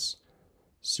shock mounts,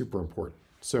 super important.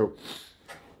 So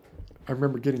I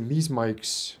remember getting these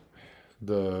mics,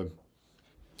 the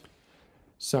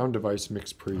Sound Device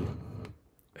Mix Pre,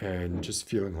 and just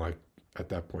feeling like at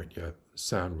that point, yeah,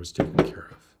 sound was taken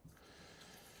care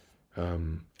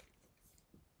of.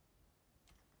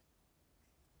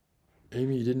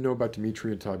 Amy, you didn't know about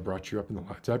Dimitri until I brought you up in the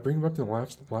last. Did I bring him up in the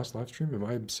last live stream? Am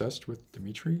I obsessed with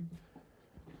Dimitri?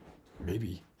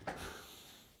 Maybe.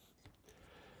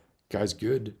 Guy's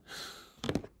good.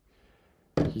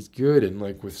 He's good, and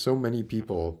like with so many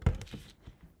people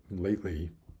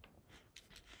lately,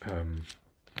 I'll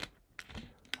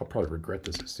probably regret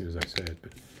this as soon as I say it,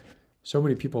 but so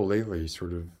many people lately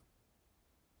sort of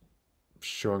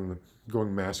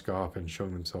going mask off and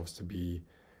showing themselves to be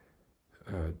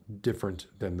different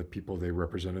than the people they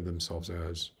represented themselves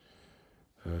as.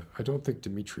 I don't think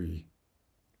Dimitri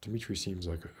seems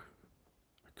like a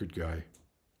good guy.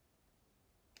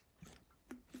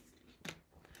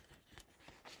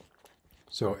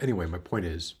 So anyway, my point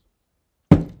is,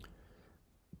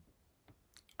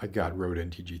 I got Rode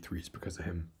NTG3s because of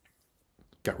him.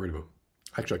 Got rid of them.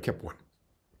 Actually, I kept one.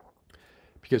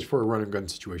 Because for a run and gun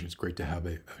situation, it's great to have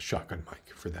a shotgun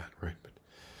mic for that, right? But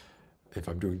if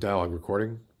I'm doing dialogue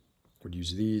recording, I would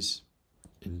use these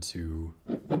into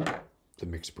the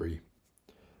Mix Pre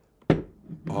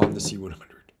on the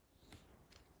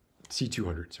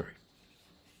C200, sorry.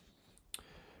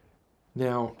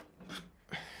 Now,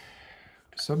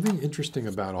 something interesting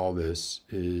about all this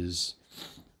is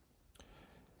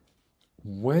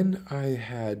when I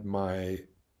had my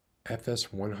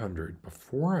FS100,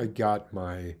 before I got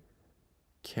my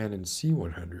Canon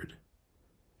C100,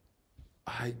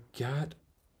 I got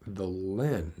the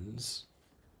lens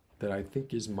that I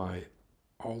think is my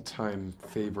all-time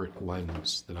favorite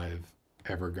lens that I've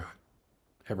ever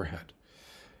had.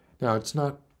 Now, it's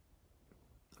not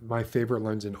my favorite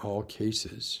lens in all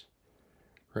cases,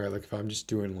 right? Like if I'm just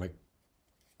doing like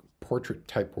portrait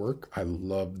type work, I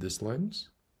love this lens.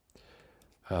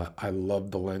 I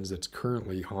love the lens that's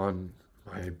currently on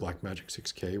my Blackmagic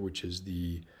 6K, which is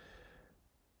the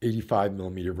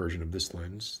 85mm version of this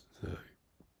lens, the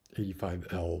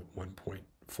 85L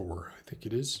 1.4, I think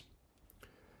it is.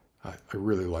 I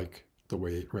really like the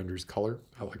way it renders color.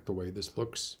 I like the way this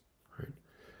looks, right?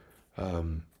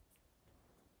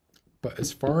 But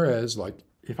as far as like,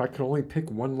 if I could only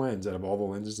pick one lens out of all the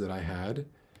lenses that I had,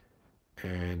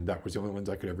 and that was the only lens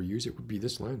I could ever use, it would be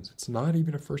this lens. It's not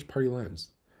even a first-party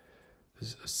lens. This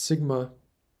is a Sigma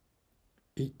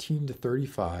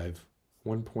 18-35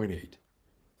 1.8.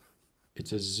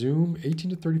 It's a zoom,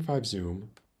 18-35 zoom,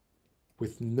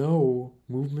 with no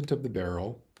movement of the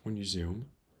barrel when you zoom.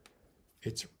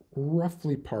 It's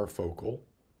roughly parfocal,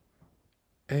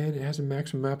 and it has a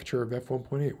maximum aperture of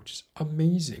f1.8, which is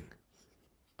amazing.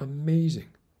 Amazing.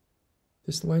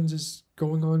 This lens is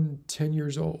going on 10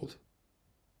 years old,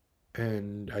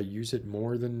 and I use it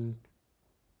more than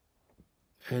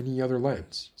any other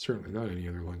lens. Certainly not any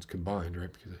other lens combined,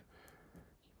 right? Because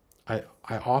I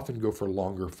often go for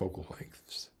longer focal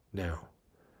lengths now.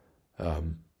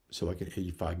 So like an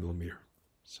 85 millimeter,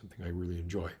 something I really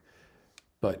enjoy.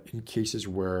 But in cases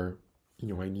where,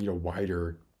 I need a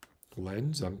wider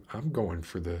lens, I'm going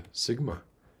for the Sigma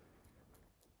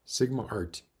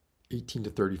Art 18 to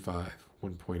 35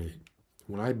 1.8.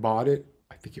 When I bought it,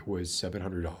 I think it was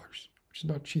 $700, which is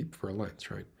not cheap for a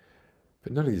lens, right?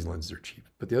 But none of these lenses are cheap.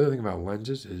 But the other thing about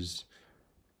lenses is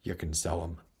you can sell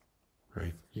them,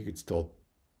 right? You could still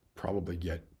probably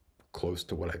get close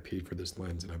to what I paid for this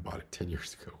lens, and I bought it 10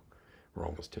 years ago, or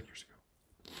almost 10 years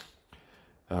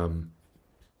ago.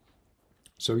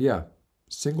 So yeah,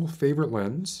 single favorite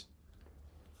lens,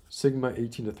 Sigma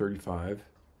 18 to 35.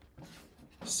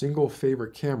 Single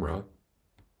favorite camera,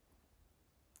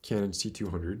 Canon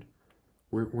C200.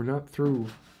 We're not through,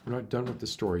 we're not done with the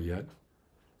story yet.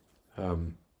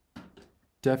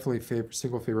 Definitely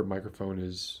single favorite microphone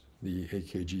is the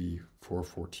AKG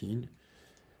 414.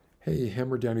 Hey,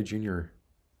 Hammer Downey Jr.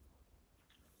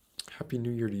 Happy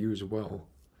New Year to you as well.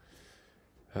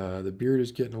 The beard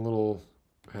is getting a little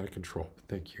out of control, but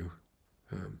thank you.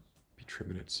 Be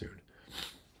trimming it soon.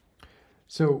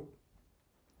 So,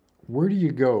 where do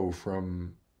you go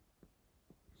from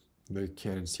the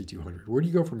Canon C200? Where do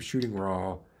you go from shooting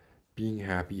raw, being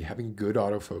happy, having good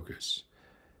autofocus,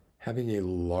 having a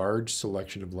large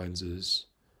selection of lenses,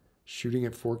 shooting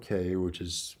at 4K, which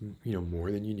is,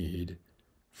 more than you need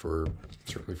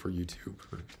certainly for YouTube.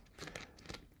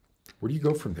 Where do you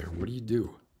go from there? What do you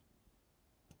do?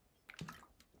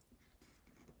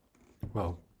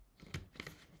 Well,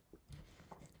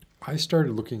 I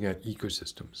started looking at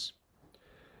ecosystems.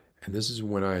 And this is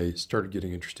when I started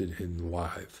getting interested in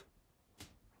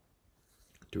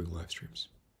doing live streams.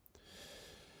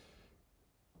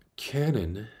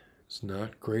 Canon is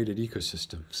not great at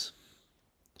ecosystems.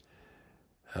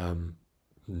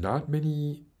 Not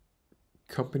many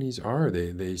companies are.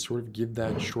 They sort of give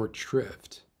that short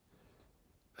shrift.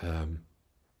 The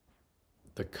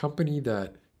company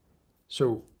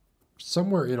so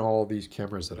somewhere in all these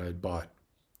cameras that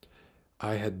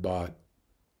I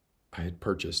had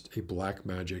purchased a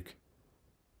Blackmagic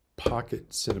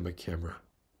pocket cinema camera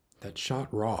that shot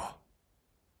raw.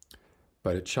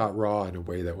 But it shot raw in a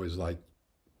way that was like,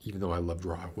 even though I loved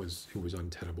raw, it was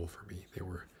untenable for me. They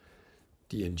were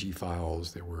DNG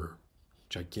files, they were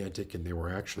gigantic, and they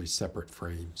were actually separate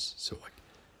frames. So like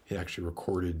it actually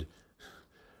recorded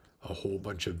a whole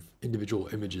bunch of individual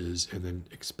images and then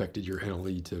expected your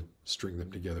NLE to string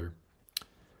them together. It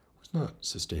was not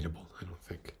sustainable, I don't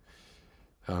think.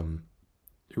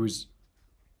 It was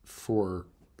for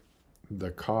the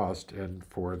cost and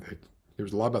there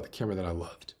was a lot about the camera that I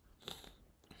loved.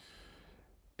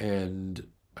 And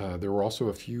there were also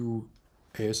a few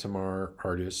ASMR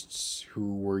artists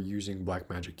who were using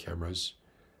Blackmagic cameras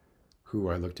who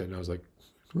I looked at and I was like,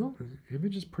 well, the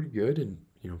image is pretty good. And,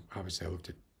 obviously I looked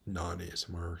at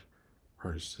non-ASMR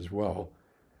artists as well.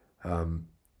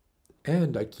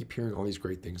 And I keep hearing all these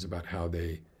great things about how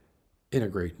they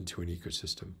integrate into an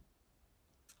ecosystem.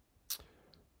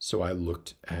 So I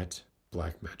looked at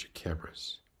Blackmagic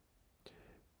cameras.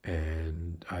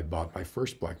 And I bought my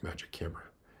first Blackmagic camera,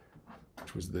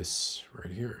 which was this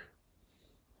right here.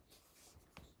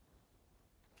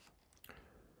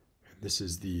 And this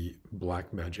is the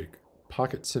Blackmagic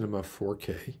Pocket Cinema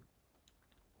 4K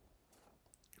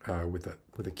with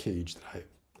a cage that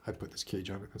I put this cage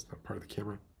on it. That's not part of the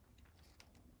camera.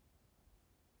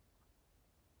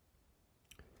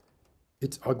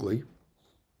 It's ugly.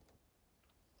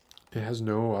 It has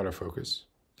no autofocus.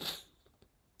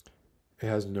 It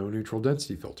has no neutral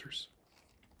density filters.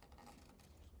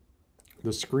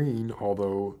 The screen,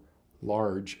 although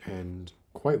large and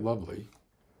quite lovely,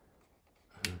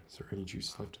 is there any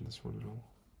juice left in this one at all?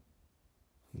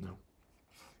 No.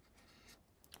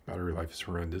 Battery life is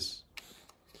horrendous.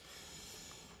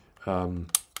 Do I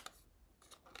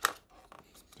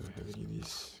have any of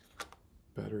these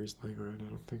batteries laying around? I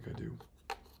don't think I do.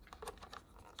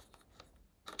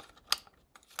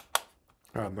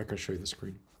 I'm not going to show you the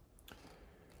screen.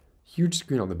 Huge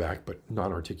screen on the back, but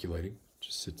not articulating.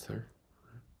 Just sits there.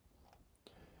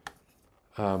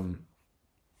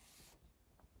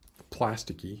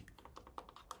 Plasticky.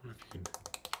 I don't know if you can.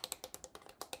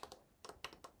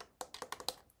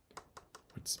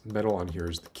 What's metal on here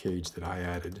is the cage that I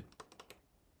added.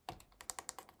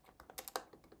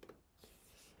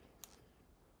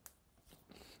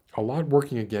 A lot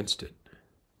working against it,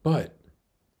 but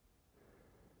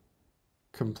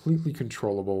completely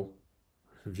controllable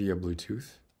via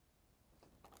Bluetooth.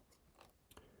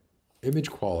 Image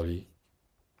quality,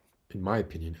 in my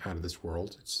opinion, out of this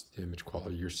world. It's the image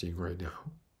quality you're seeing right now.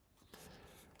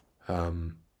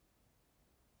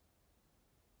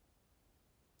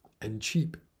 and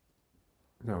cheap.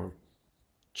 Now,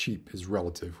 cheap is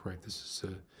relative, right? This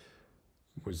is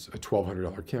was a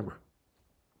 $1,200 camera.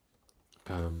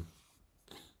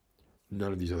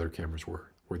 None of these other cameras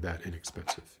were that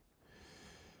inexpensive.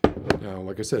 Now,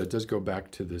 like I said, it does go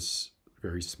back to this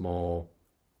very small,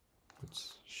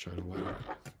 let's shine a light on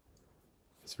it,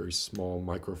 this very small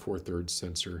micro Four Thirds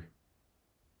sensor.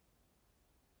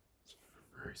 It's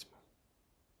very small.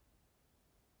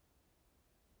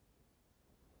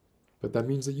 But that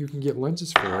means that you can get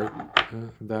lenses for it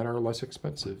that are less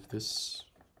expensive. This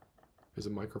is a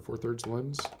micro Four Thirds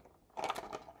lens,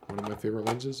 one of my favorite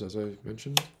lenses, as I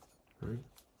mentioned, right?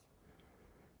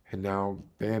 And now,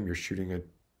 bam, you're shooting at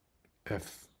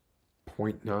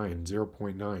f.9,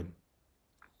 0.9.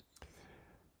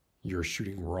 You're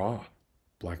shooting RAW.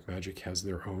 Blackmagic has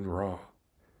their own RAW.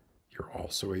 You're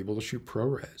also able to shoot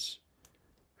ProRes.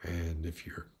 And if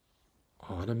you're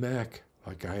on a Mac,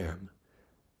 like I am,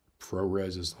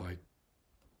 ProRes is like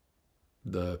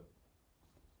the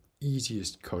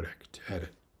easiest codec to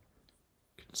edit.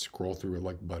 You can scroll through it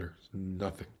like butter.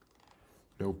 Nothing.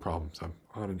 No problems. I'm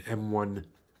on an M1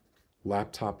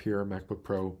 laptop here, MacBook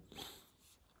Pro.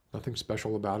 Nothing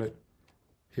special about it.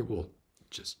 It will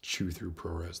just chew through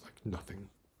ProRes like nothing.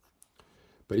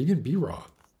 But even B-RAW,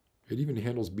 it even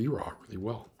handles B-RAW really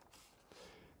well.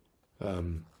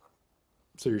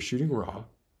 So you're shooting RAW.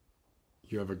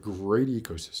 You have a great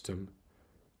ecosystem.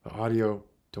 The audio,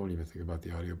 don't even think about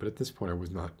the audio. But at this point, I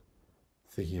was not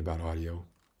thinking about audio.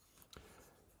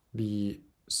 The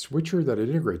switcher that it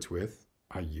integrates with,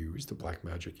 I use the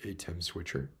Blackmagic A10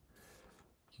 switcher.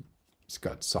 It's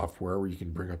got software where you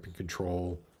can bring up and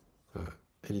control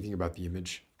anything about the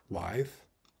image live.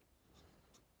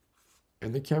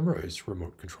 And the camera is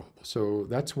remote controllable. So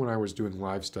that's when I was doing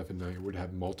live stuff and I would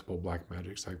have multiple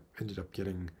Blackmagics. I ended up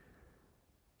getting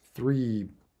 3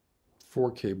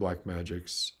 4K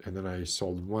Blackmagics, and then I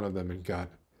sold one of them and got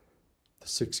the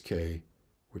 6K,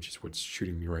 which is what's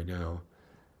shooting me right now.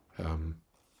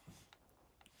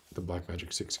 The Blackmagic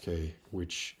 6K,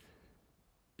 which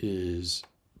is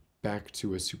back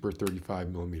to a super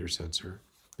 35mm sensor,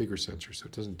 bigger sensor, so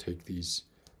it doesn't take these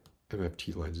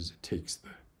MFT lenses, it takes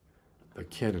the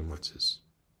Canon lenses.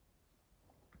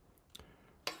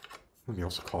 Let me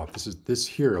also call it, this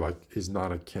here like is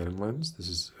not a Canon lens. This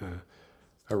is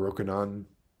a Rokinon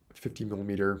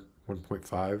 50mm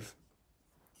 1.5.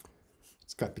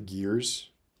 It's got the gears,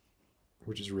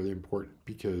 which is really important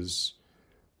because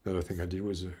another thing I did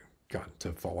was got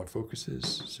to follow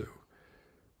focuses. So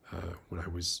when I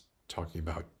was talking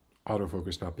about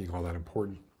autofocus not being all that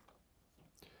important,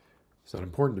 it's not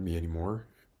important to me anymore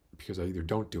because I either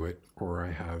don't do it or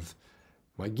I have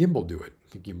my gimbal do it.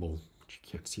 The gimbal, which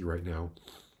you can't see right now,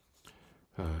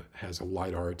 has a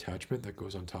LiDAR attachment that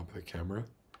goes on top of the camera.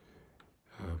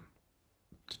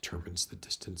 Determines the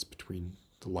distance between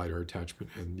the LiDAR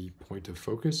attachment and the point of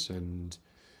focus, and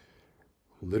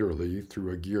literally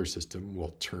through a gear system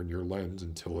will turn your lens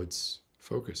until it's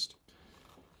focused,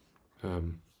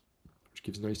 which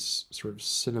gives nice sort of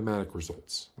cinematic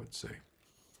results, let's say.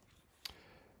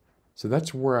 So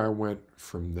that's where I went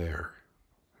from there,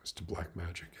 was to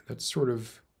Blackmagic. And that's sort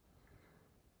of,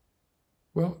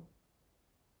 well,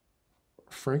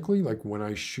 frankly, like when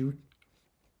I shoot,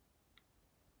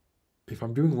 if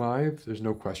I'm doing live, there's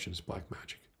no question it's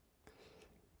Blackmagic.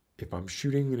 If I'm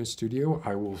shooting in a studio,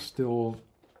 I will still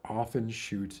often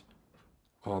shoot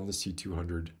on the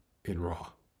C200 in RAW.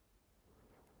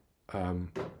 The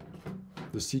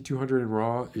C200 in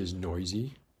RAW is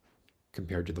noisy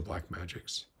compared to the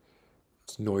Blackmagics.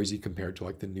 It's noisy compared to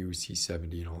like the new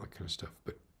C70 and all that kind of stuff,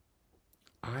 but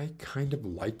I kind of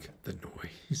like the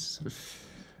noise.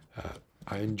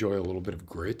 I enjoy a little bit of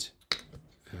grit,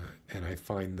 and I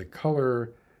find the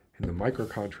color and the micro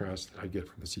contrast that I get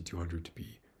from the C200 to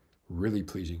be really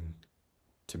pleasing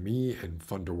to me and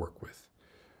fun to work with.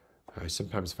 I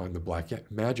sometimes find the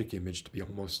Blackmagic image to be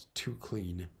almost too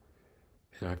clean,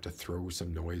 and I have to throw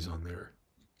some noise on there.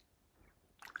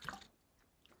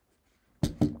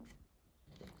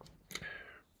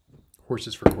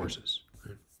 Horses for courses.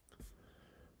 Right?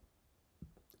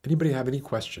 Anybody have any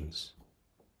questions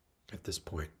at this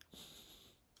point?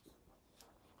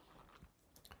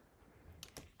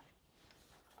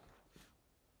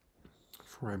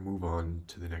 Before I move on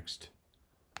to the next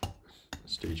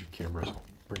stage of cameras, I'll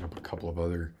bring up a couple of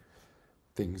other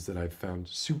things that I've found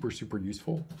super, super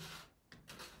useful.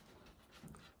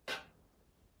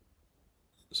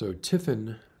 So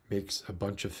Tiffin makes a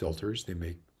bunch of filters. They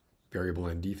make variable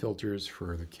ND filters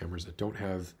for the cameras that don't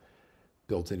have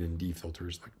built-in ND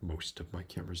filters, like most of my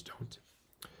cameras don't.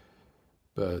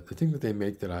 But the thing that they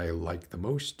make that I like the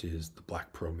most is the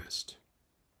Black Pro Mist.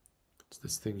 It's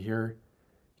this thing here.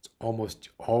 It's almost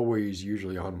always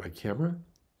usually on my camera,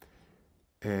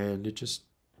 and it just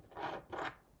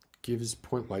gives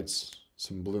point lights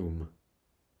some bloom.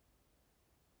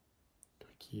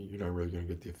 You're not really going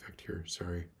to get the effect here,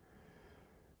 sorry.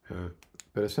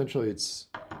 But essentially it's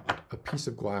a piece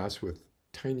of glass with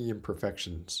tiny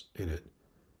imperfections in it.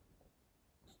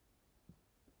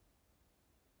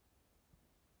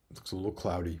 It looks a little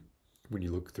cloudy when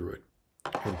you look through it.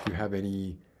 And if you have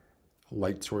any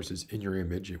light sources in your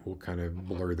image, it will kind of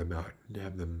blur them out and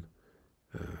have them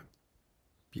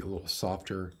be a little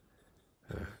softer,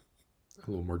 a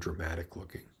little more dramatic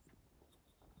looking.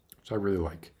 So I really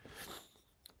like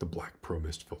the Black Pro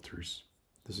Mist filters.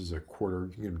 This is a quarter.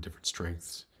 You can get them different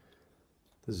strengths.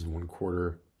 This is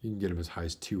 1/4. You can get them as high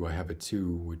as 2. I have a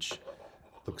 2, which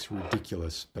looks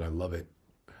ridiculous, but I love it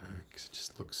because it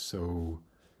just looks so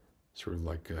sort of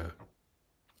like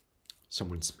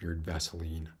someone smeared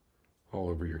Vaseline all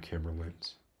over your camera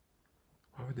lens.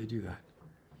 Why would they do that?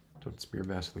 Don't smear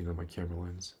Vaseline on my camera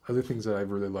lens. Other things that I've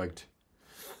really liked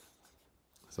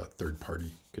is that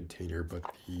third-party container, but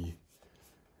the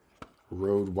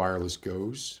Rode Wireless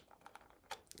Goes.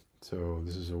 So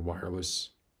this is a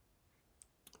wireless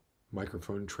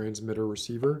microphone transmitter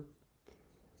receiver.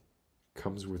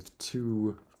 Comes with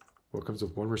it comes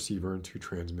with 1 receiver and 2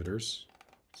 transmitters.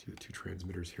 See the 2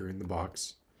 transmitters here in the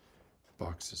box. The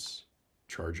box is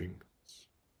charging. It's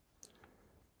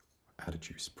out of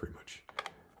juice, pretty much.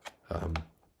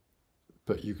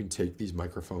 But you can take these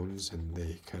microphones and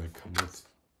they kind of come with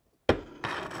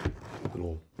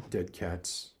little dead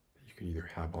cats that you can either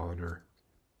have on or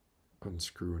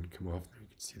unscrew and come off. You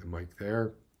can see the mic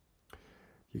there.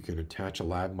 You can attach a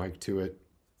lav mic to it,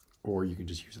 or you can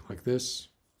just use it like this.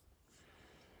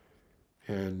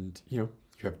 And you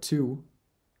have 2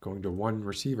 going to 1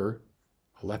 receiver,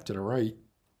 a left and a right.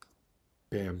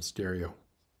 Bam, stereo.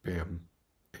 Bam,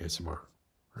 ASMR.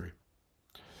 Right.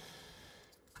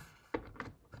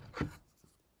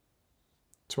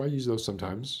 So I use those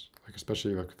sometimes, like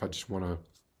especially like if I just want to.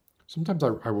 Sometimes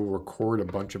I will record a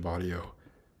bunch of audio,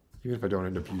 even if I don't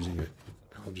end up using it.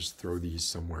 I'll just throw these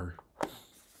somewhere.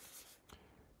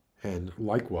 And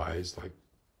likewise,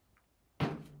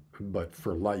 but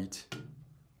for light,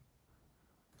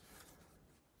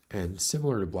 and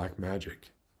similar to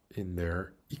Blackmagic in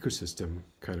their ecosystem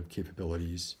kind of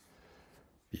capabilities,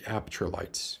 the aperture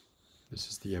lights. This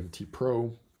is the MT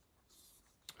Pro.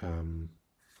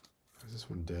 Is this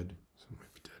one dead? This one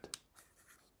might be dead.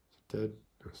 Is it dead?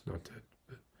 No, it's not dead.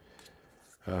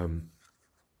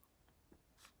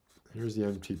 But, here's the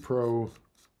MT Pro.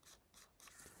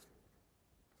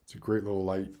 It's a great little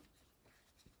light.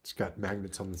 It's got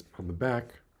magnets on the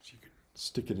back, so you can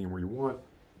stick it anywhere you want.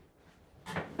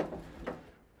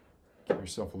 Give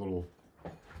yourself a little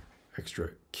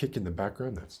extra kick in the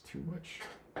background. That's too much.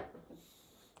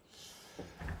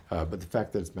 But the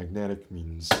fact that it's magnetic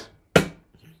means you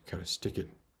kind of stick it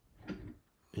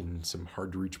in some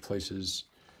hard to reach places.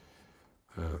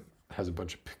 Has a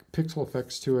bunch of pixel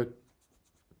effects to it.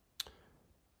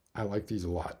 I like these a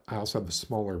lot. I also have the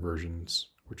smaller versions,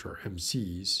 which are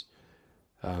MCs.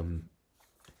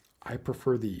 I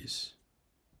prefer these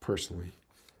personally.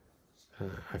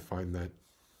 I find that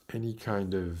any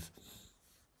kind of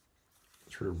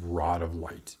sort of rod of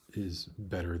light is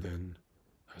better than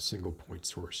a single point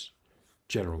source,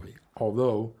 generally.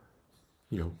 Although,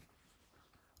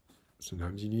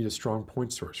 sometimes you need a strong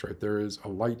point source, right? There is a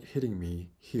light hitting me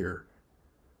here.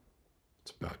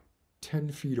 It's about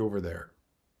 10 feet over there,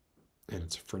 and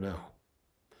it's a Fresnel.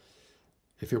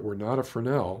 If it were not a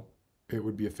Fresnel, it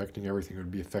would be affecting everything. It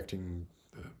would be affecting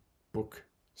the book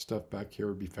stuff back here. It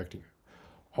would be affecting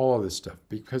all of this stuff.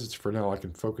 Because it's Fresnel, I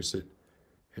can focus it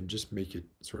and just make it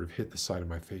sort of hit the side of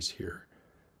my face here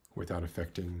without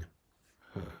affecting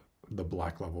the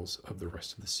black levels of the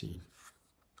rest of the scene.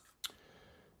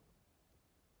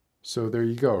 So there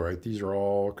you go, right? These are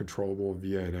all controllable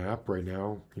via an app right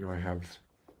now. I have,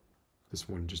 this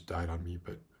one just died on me,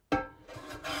 but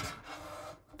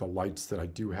the lights that I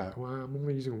do have, well, I'm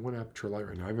only using 1 aperture light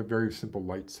right now. I have a very simple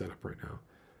light setup right now,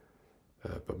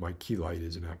 but my key light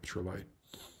is an aperture light.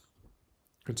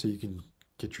 And so you can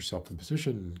get yourself in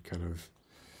position and kind of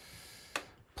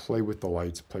play with the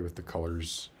lights, play with the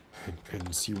colors,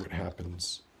 and see what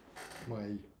happens.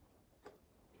 My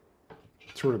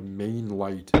sort of main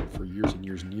light for years and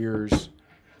years and years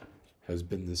has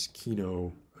been this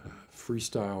Kino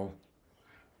Freestyle,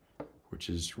 which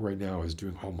is right now is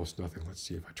doing almost nothing. Let's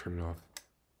see if I turn it off.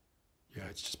 Yeah,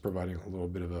 it's just providing a little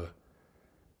bit of a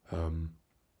kind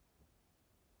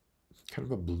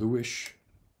of a bluish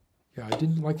Yeah, I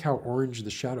didn't like how orange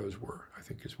the shadows were, I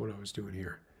think is what I was doing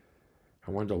here.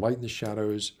 I wanted to lighten the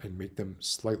shadows and make them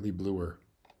slightly bluer.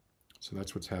 So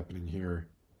that's what's happening here.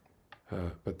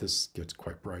 But this gets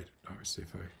quite bright, obviously,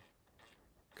 if I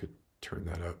could turn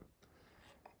that up.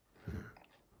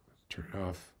 Turn it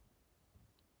off.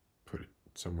 Put it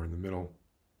somewhere in the middle.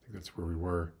 I think that's where we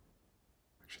were.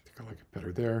 Actually, I think I like it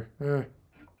better there.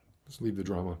 Let's leave the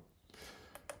drama.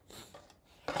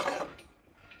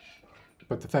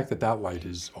 But the fact that that light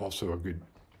is also a good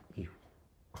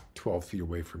 12 feet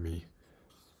away from me,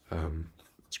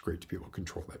 it's great to be able to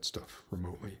control that stuff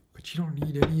remotely. But you don't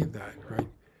need any of that, right?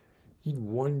 You need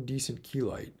one decent key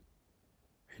light,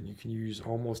 and you can use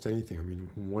almost anything. I mean,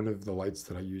 one of the lights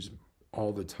that I use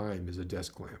all the time is a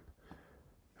desk lamp.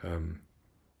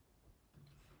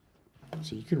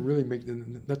 So you can really make,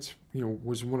 that's,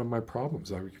 was one of my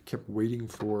problems. I kept waiting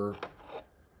for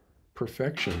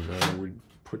perfection. I would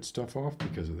put stuff off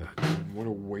because of that. And what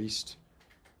a waste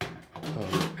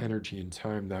of energy and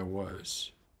time that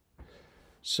was.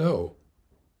 So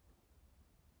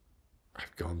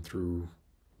I've gone through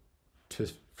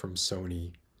from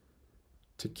Sony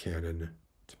to Canon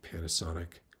to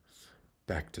Panasonic,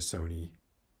 back to Sony,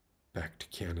 back to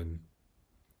Canon,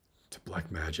 to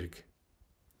Blackmagic.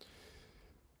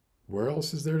 Where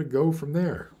else is there to go from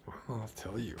there? Well, I'll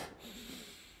tell you.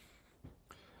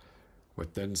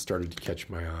 What then started to catch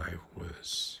my eye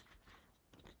was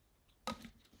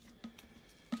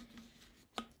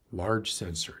large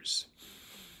sensors.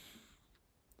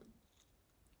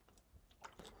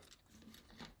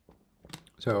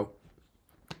 So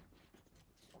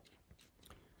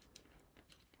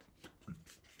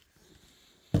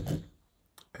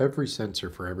every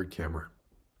sensor for every camera,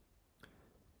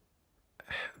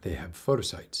 they have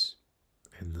photosites,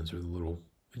 and those are the little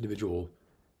individual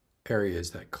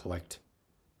areas that collect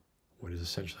what is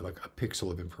essentially like a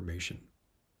pixel of information.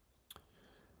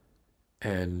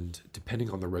 And depending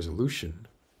on the resolution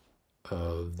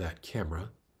of that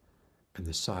camera and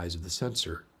the size of the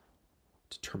sensor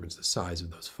determines the size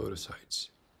of those photosites.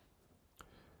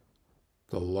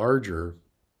 The larger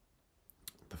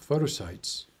the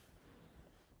photosites,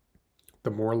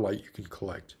 the more light you can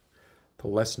collect, the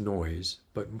less noise,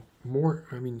 but more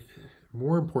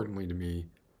importantly to me,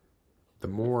 the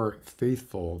more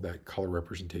faithful that color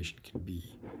representation can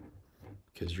be,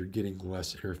 because you're getting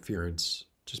less interference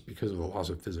just because of the laws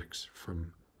of physics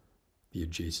from the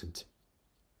adjacent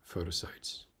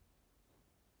photosites.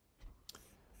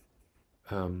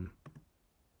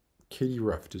 Katie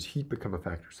Ruff, does heat become a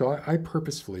factor? So I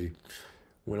purposefully,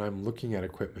 when I'm looking at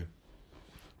equipment,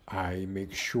 I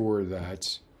make sure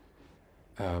that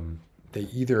they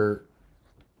either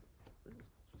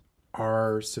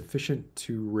are sufficient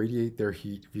to radiate their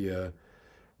heat via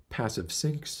passive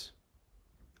sinks,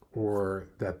 or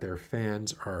that their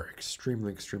fans are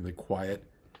extremely, extremely quiet,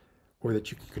 or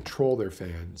that you can control their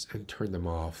fans and turn them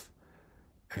off,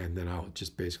 and then I'll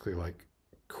just basically like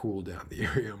cool down the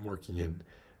area I'm working in,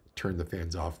 turn the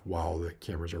fans off while the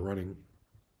cameras are running,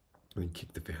 and then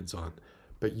kick the fans on.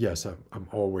 But yes, I'm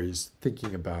always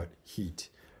thinking about heat.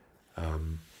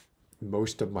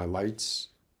 Most of my lights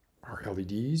are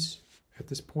LEDs at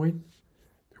this point.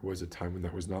 There was a time when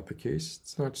that was not the case.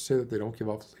 It's not to say that they don't give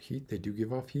off heat. They do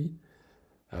give off heat,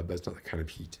 but it's not the kind of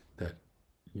heat that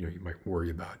you might worry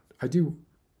about.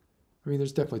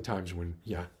 There's definitely times when,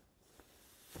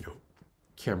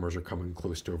 cameras are coming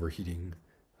close to overheating.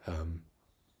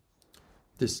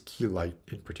 This key light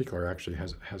in particular actually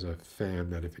has a fan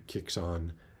that if it kicks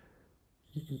on,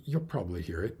 you'll probably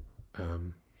hear it.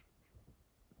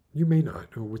 You may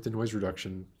not. With the noise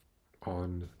reduction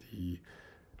on the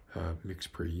Mix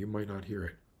Pre, you might not hear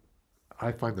it.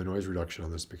 I find the noise reduction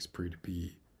on this Mix Pre to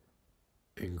be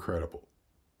incredible.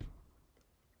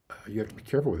 You have to be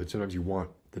careful with it. Sometimes you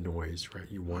want the noise, right?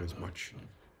 You want as much,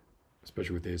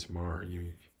 especially with ASMR.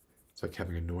 It's like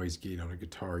having a noise gate on a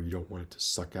guitar. You don't want it to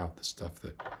suck out the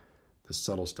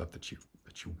subtle stuff that you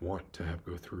want to have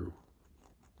go through.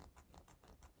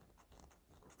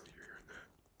 Hopefully you're hearing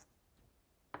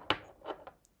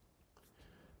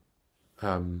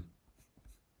that.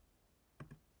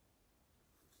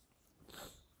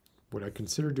 Would I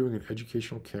consider doing an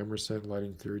educational camera set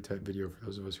lighting theory type video for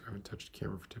those of us who haven't touched a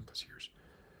camera for 10 plus years?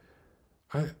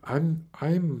 I'm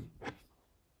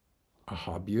a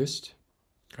hobbyist.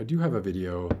 I do have a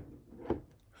video.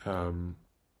 I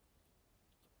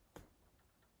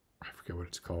forget what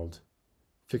it's called.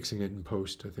 Fixing it in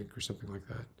post, I think, or something like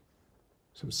that.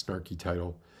 Some snarky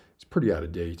title. It's pretty out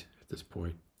of date at this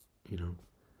point,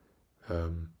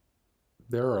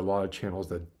 There are a lot of channels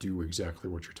that do exactly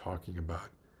what you're talking about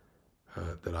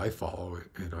that I follow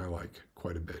and I like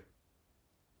quite a bit.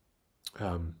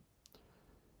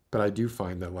 But I do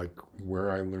find that like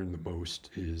where I learn the most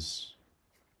is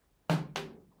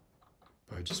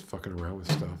by just fucking around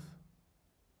with stuff.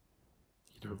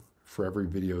 You know, for every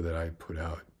video that I put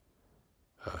out,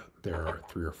 there are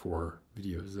 3 or 4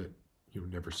 videos that you'll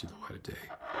never see the light of day,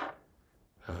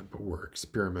 but were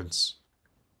experiments,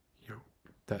 you know,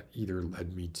 that either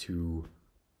led me to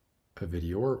a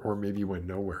video or maybe went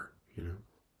nowhere, you know.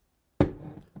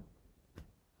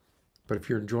 But if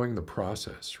you're enjoying the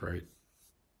process, right?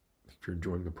 If you're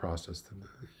enjoying the process, then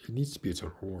it needs to be its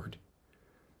own reward.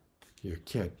 You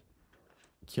can't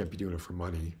be doing it for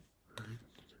money, right?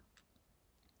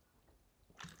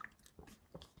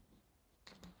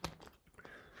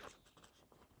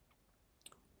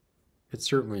 It's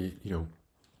certainly, you know,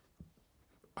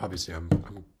 obviously I'm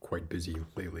quite busy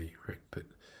lately, right? But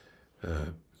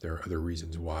there are other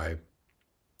reasons why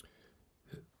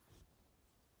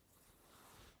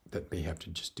that may have to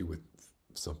just do with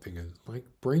something like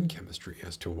brain chemistry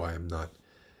as to why I'm not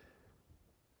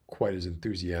quite as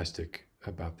enthusiastic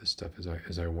about this stuff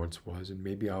as I once was, and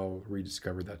maybe I'll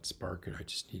rediscover that spark, and I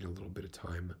just need a little bit of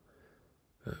time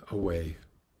away.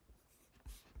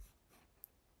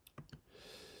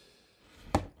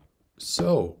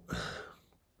 So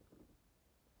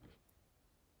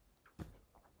you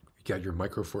got your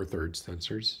micro four thirds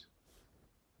sensors,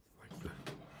 like the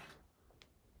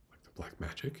Black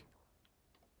Magic.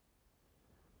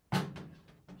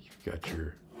 You've got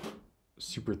your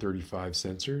Super 35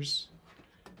 sensors,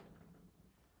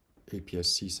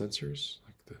 APS-C sensors,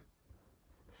 like the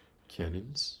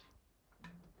Canons.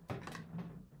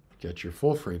 You've got your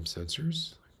full frame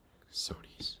sensors, like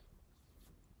Sony's.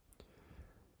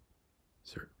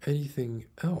 Is there anything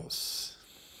else?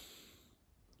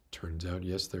 Turns out,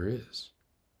 yes, there is.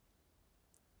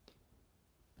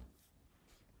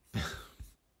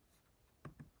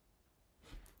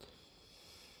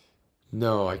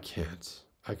 No, I can't.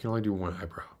 I can only do one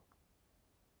eyebrow.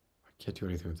 I can't do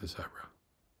anything with this eyebrow.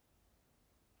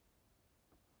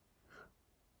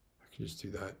 I can just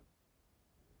do that.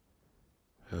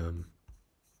 And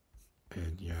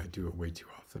yeah, I do it way too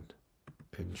often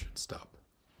and should stop.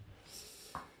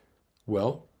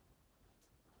 Well,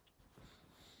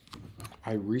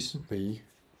 I recently,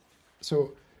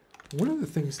 so one of the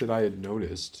things that I had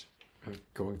noticed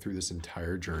going through this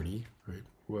entire journey, right,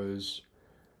 was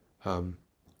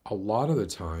a lot of the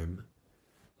time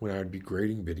when I would be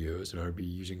grading videos and I would be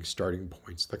using starting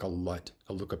points, like a LUT,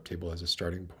 a lookup table as a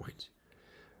starting point,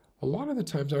 a lot of the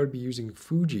times I would be using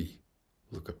Fuji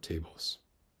lookup tables.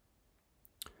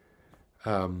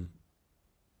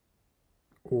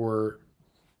 Or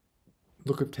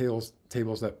lookup tables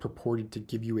that purported to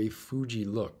give you a Fuji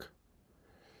look.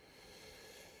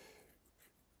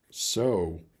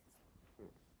 So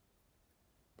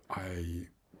I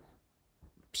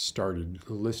started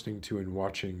listening to and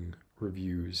watching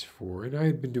reviews for, and I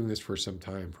had been doing this for some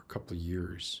time, for a couple of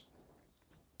years,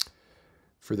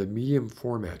 for the medium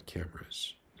format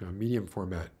cameras. Now, medium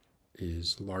format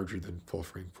is larger than full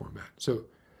frame format. So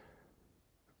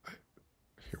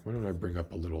here, why don't I bring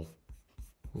up a little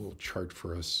chart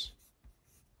for us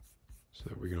so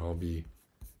that we can all be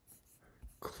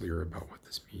clear about what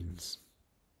this means.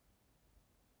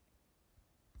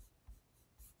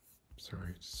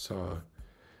 Sorry,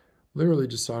 literally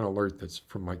just saw an alert that's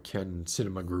from my Ken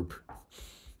Cinema group. I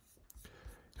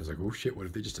was like, oh shit, what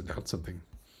if they just announced something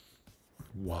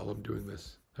while I'm doing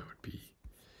this? That would be,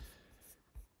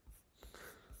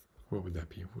 what would that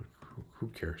be? Who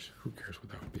cares? Who cares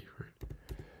what that would be, right?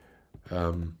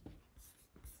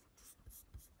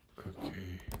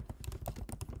 Okay.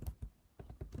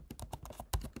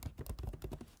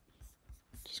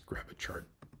 Just grab a chart.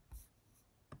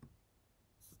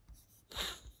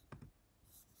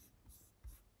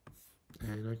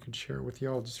 And I can share it with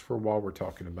y'all just for while we're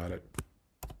talking about it.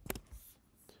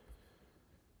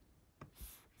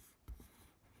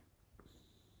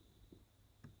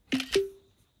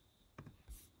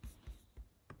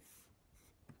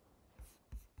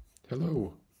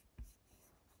 Hello.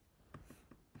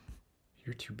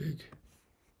 You're too big.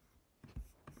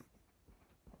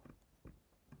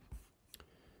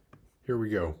 Here we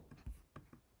go.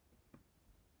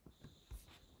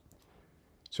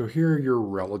 So here are your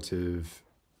relative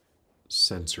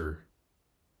sensor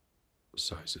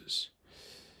sizes.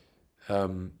 A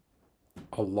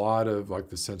lot of like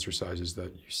the sensor sizes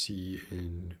that you see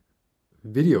in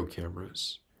video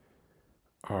cameras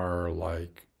are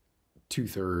like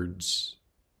 2/3.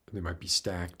 They might be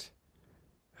stacked,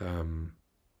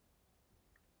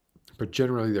 but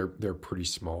generally they're pretty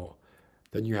small.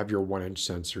 Then you have your 1-inch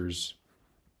sensors.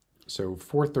 So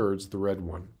 4/3, the red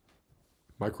one,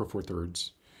 micro four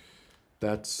thirds.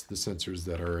 That's the sensors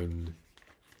that are in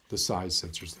the size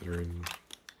sensors that are in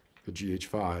the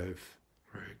GH5,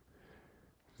 right?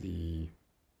 The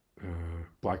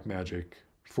Blackmagic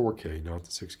 4K, not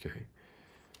the 6K.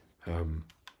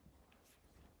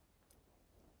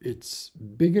 It's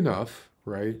big enough,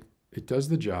 right? It does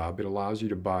the job. It allows you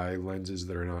to buy lenses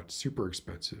that are not super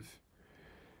expensive.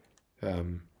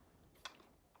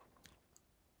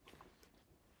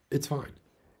 It's fine.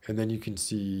 And then you can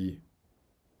see,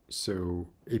 so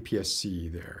APS-C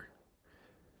there.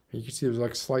 And you can see there's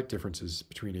like slight differences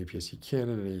between APS-C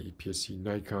Canon and APS-C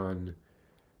Nikon.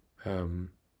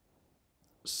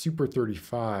 Super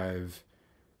 35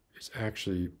 is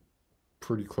actually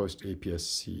pretty close to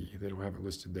APS-C. They don't have it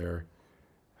listed there,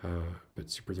 but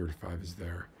Super 35 is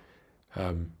there.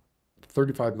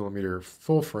 35 millimeter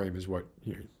full frame is what,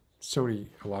 you know, Sony,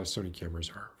 a lot of Sony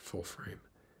cameras are full frame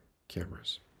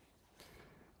cameras.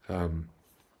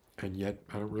 And yet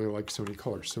I don't really like Sony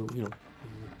colors. So, you know,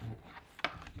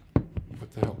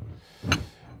 what the hell?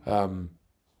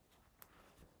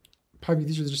 Probably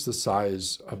these are just the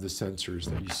size of the sensors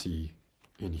that you see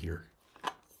in here.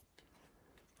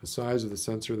 The size of the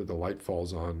sensor that the light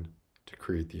falls on to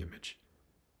create the image.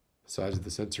 The size of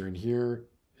the sensor in here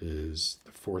is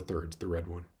the 4/3, the red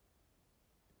one,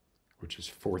 which is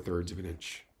 4/3 of an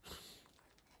inch.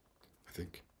 I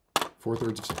think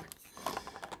 4/3 of something.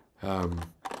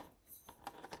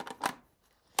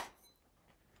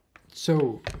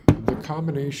 So the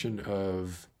combination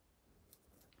of,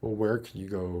 well, where can you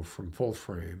go from full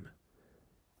frame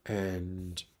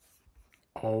and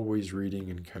always reading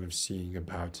and kind of seeing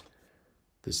about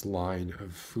this line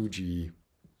of Fuji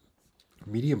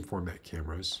medium format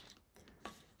cameras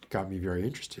got me very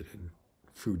interested in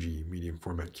Fuji medium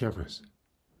format cameras.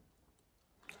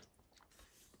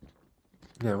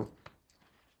 Now,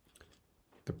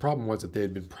 the problem was that they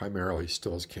had been primarily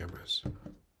stills cameras,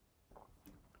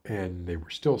 and they were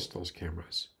still stills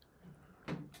cameras.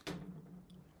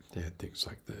 They had things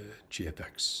like the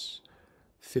GFX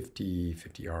 50,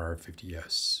 50R,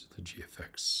 50S, the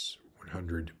GFX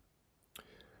 100.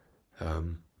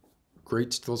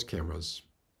 Great stills cameras,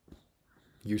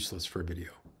 useless for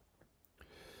video.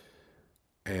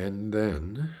 And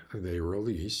then they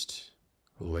released,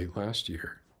 late last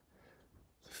year,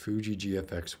 the Fuji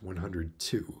GFX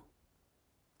 102,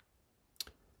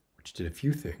 which did a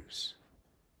few things.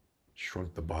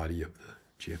 Shrunk the body of the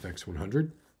GFX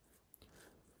 100.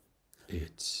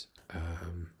 It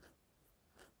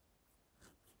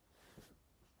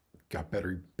got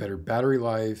better battery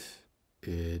life.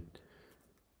 It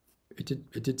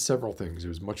did several things. It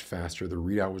was much faster. The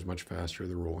readout was much faster.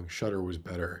 The rolling shutter was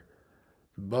better.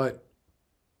 But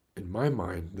in my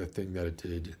mind, the thing that it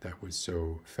did that was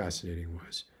so fascinating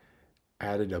was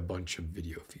added a bunch of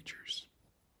video features.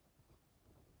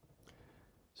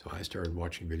 So I started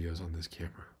watching videos on this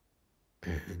camera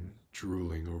and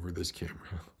drooling over this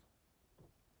camera.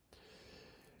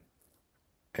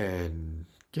 And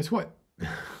guess what?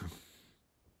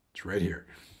 It's right here.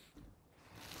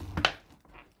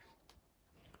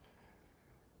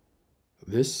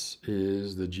 This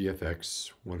is the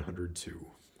GFX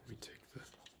 102. Let me take the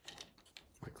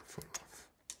microphone off.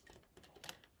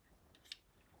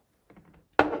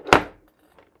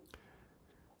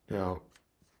 Now,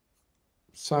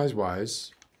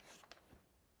 size-wise,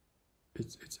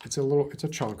 it's a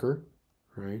chunker,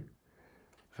 right?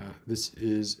 This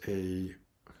is a,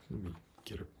 let me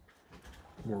get a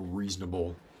more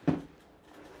reasonable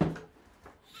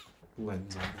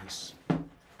lens on this.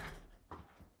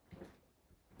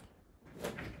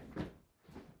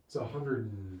 It's 100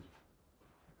 and,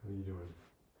 what are you doing?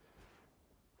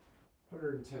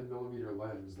 110 millimeter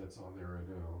lens that's on there right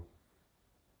now.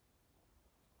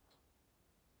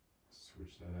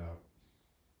 Switch that out.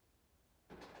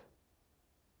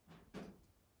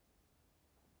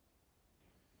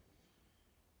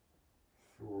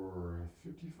 For a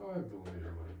 55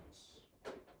 millimeter lens.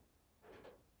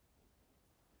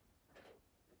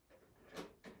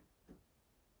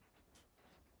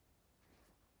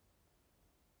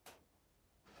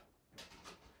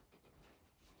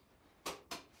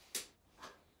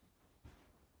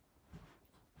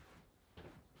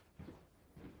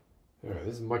 All right,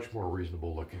 this is much more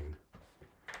reasonable looking.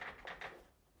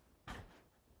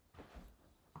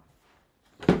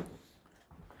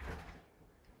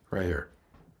 Right here.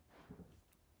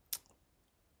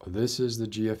 This is the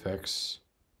GFX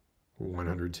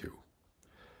 102.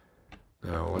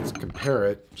 Now let's compare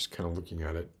it, just kind of looking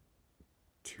at it,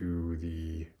 to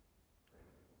the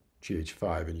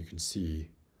GH5, and you can see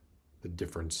the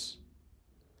difference,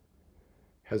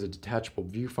 has a detachable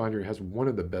viewfinder. It has one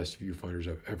of the best viewfinders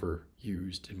I've ever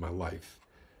used in my life.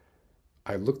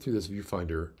 I looked through this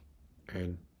viewfinder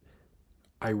and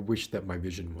I wish that my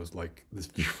vision was like this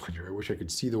viewfinder. I wish I could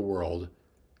see the world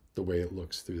the way it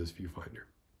looks through this viewfinder.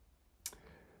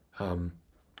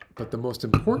 But the most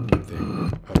important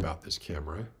thing about this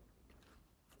camera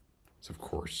is, of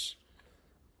course,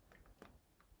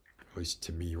 at least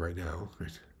to me right now,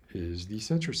 is the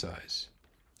sensor size.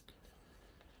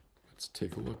 Let's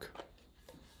take a look.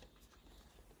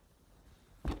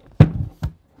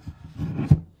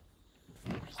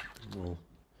 We'll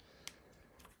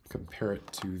compare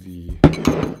it to the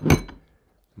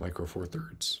Micro Four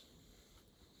Thirds.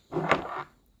 So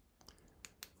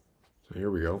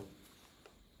here we go.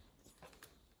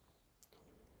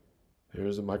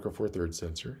 There's a Micro Four Thirds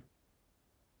sensor.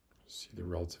 See the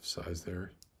relative size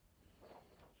there.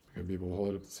 I'm gonna be able to hold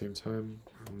it at the same time.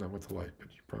 Not with the light,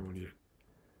 but you probably won't need it.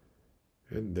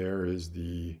 And there is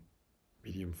the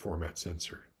medium format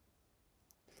sensor.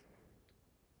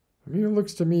 I mean, it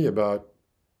looks to me about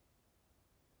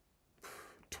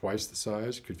twice the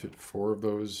size. Could fit 4 of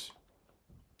those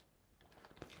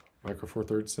Micro Four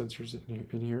Thirds sensors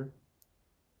in here.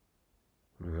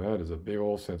 I mean, that is a big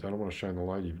old sensor. I don't want to shine the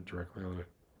light even directly on it.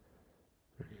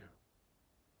 There you go.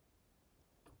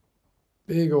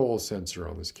 Big old sensor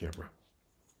on this camera.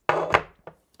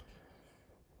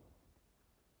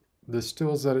 The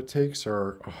stills that it takes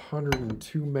are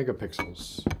 102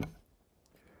 megapixels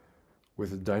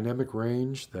with a dynamic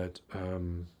range that I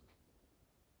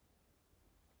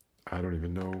don't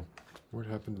even know what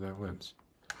happened to that lens.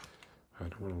 I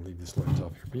don't want to leave this lens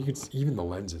off here, but you can see even the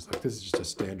lenses. Like, this is just a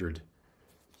standard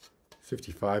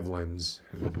 55 lens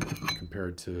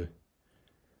compared to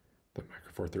the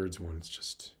Micro Four Thirds one. It's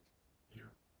just, you know,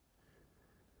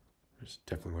 there's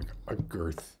definitely like a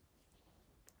girth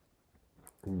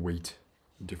weight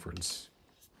difference.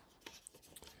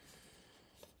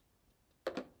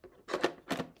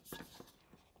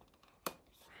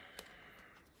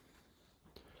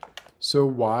 So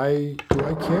why do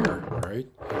I care, right?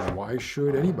 And why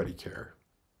should anybody care?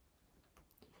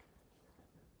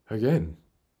 Again,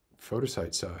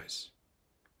 photosite size,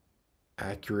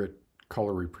 accurate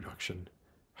color reproduction,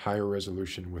 higher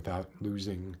resolution without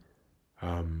losing,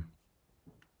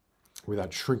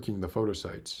 without shrinking the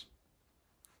photocytes.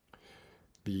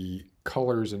 The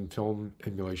colors and film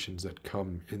emulations that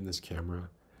come in this camera,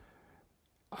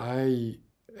 I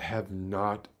have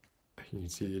not, you can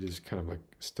see it is kind of like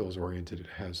stills oriented. It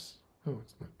has, oh,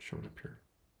 it's not showing up here.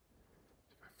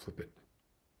 If I flip it.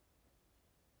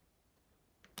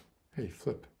 Hey,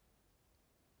 flip.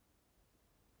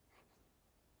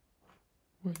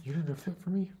 What, you're gonna flip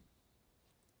for me?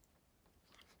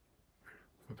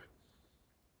 Flip it.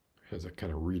 It has a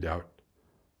kind of readout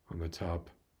on the top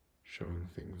showing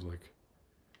things like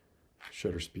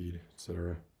shutter speed,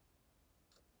 etc.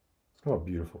 Oh,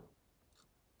 beautiful.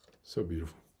 So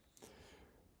beautiful.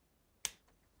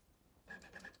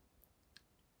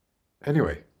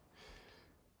 Anyway,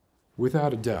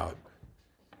 without a doubt,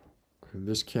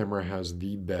 this camera has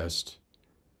the best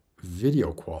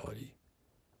video quality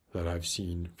that I've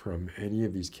seen from any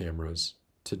of these cameras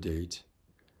to date.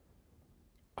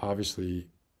 Obviously,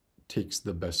 takes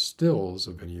the best stills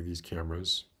of any of these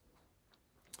cameras.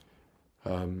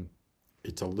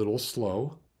 It's a little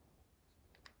slow.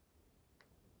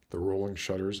 The rolling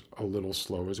shutter's a little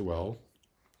slow as well.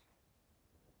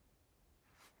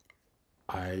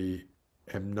 I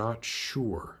am not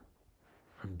sure.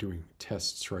 I'm doing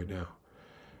tests right now.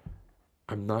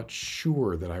 I'm not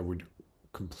sure that I would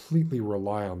completely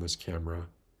rely on this camera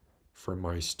for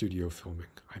my studio filming.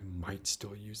 I might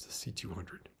still use the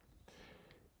C200.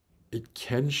 It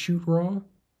can shoot RAW,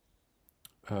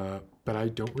 but I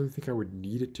don't really think I would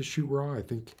need it to shoot RAW. I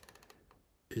think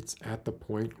it's at the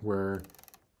point where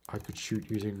I could shoot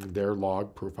using their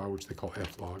log profile, which they call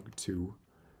F-Log2,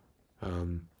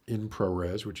 in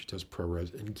ProRes, which it does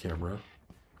ProRes in camera,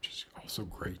 which is also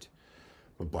great.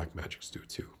 Well, Blackmagic's do it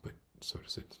too, but so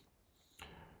does it.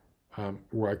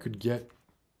 Where I could get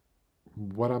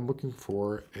what I'm looking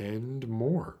for and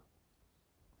more.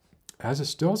 As a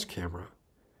stills camera,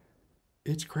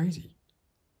 it's crazy.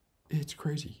 It's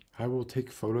crazy. I will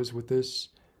take photos with this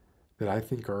that I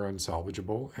think are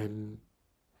unsalvageable and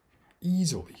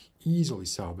easily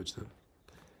salvage them.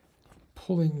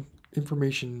 Pulling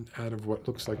information out of what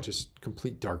looks like just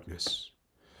complete darkness.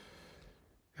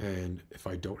 And if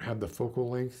I don't have the focal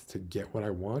length to get what I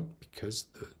want because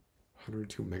the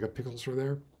 102 megapixels are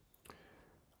there,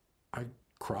 I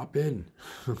crop in.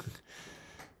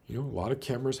 You know, a lot of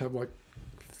cameras have like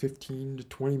 15 to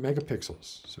 20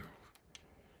 megapixels. So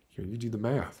you do the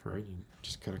math, right? You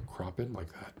just kind of crop in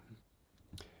like that.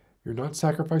 You're not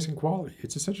sacrificing quality.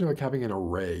 It's essentially like having an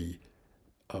array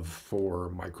of 4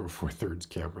 micro four thirds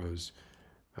cameras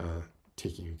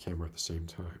taking a camera at the same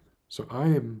time. So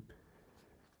I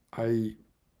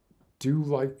do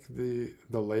like the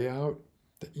layout.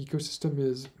 The ecosystem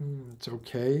is it's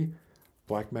okay.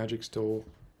 Blackmagic still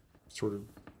sort of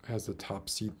has the top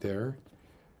seat there.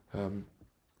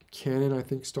 Canon, I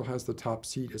think, still has the top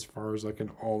seat as far as like an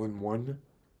all-in-one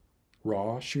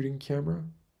RAW shooting camera.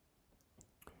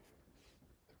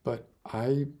 But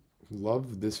I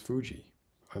love this Fuji.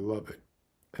 I love it.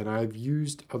 And I've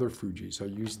used other Fujis. I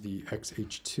used the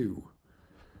XH2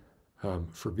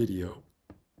 for video,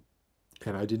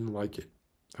 and I didn't like it.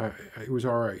 It was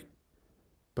all right,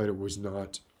 but it was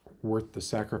not worth the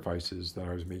sacrifices that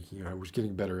I was making. I was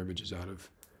getting better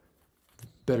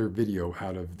video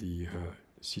out of the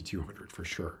C200 for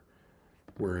sure.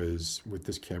 Whereas with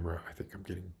this camera, I think I'm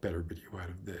getting better video out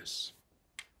of this.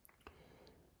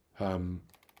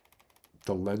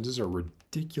 The lenses are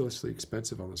ridiculously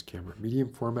expensive on this camera.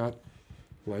 Medium format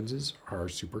lenses are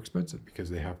super expensive because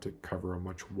they have to cover a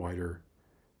much wider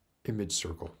image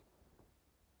circle.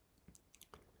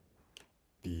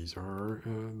 These are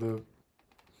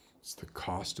it's the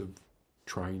cost of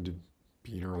trying to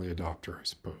be an early adopter, I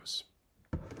suppose.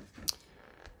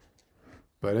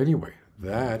 But anyway,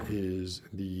 that is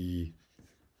the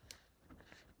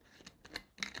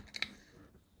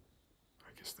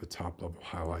top level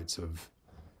highlights of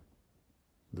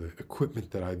the equipment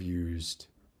that I've used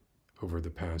over the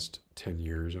past 10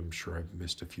 years. I'm sure I've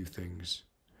missed a few things.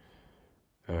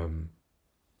 And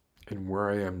where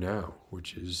I am now,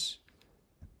 which is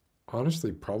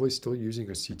honestly probably still using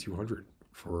a C200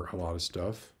 for a lot of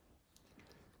stuff.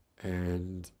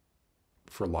 And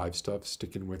for live stuff,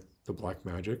 sticking with the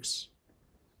Blackmagics.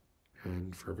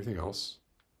 And for everything else,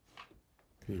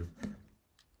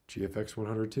 GFX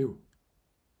 102.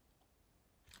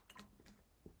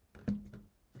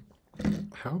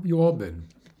 How have you all been?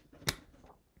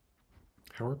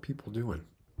 How are people doing?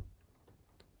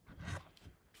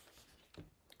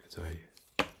 As I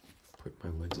put my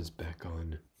lenses back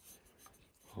on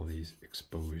all these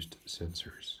exposed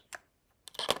sensors.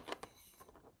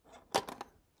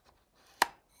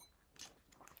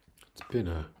 It's been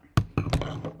a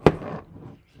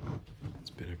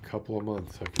couple of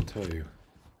months, I can tell you,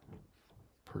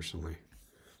 personally.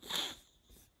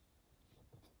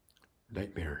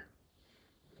 Nightmare.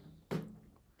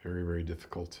 Very, very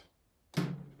difficult.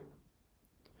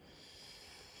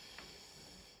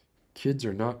 Kids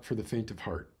are not for the faint of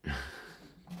heart.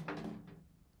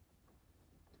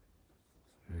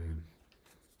 And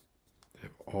I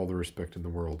have all the respect in the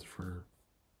world for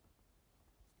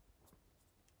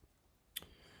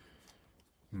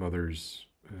mothers,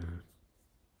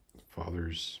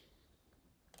 fathers,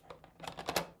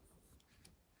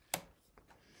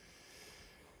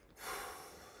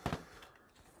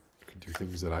 do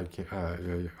things that I can't.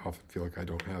 I often feel like I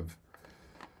don't have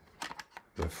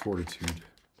the fortitude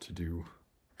to do.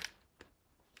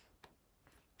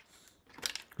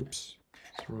 Oops, it's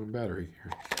the wrong battery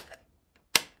here.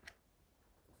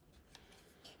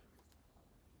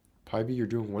 Pivy, you're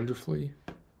doing wonderfully.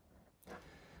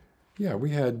 Yeah, we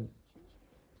had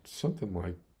something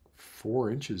like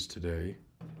 4 inches today.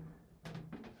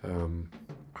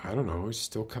 I don't know, it's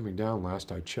still coming down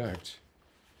last I checked.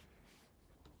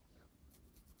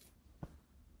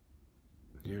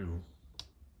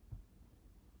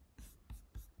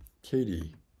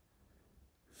 Katie,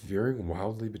 veering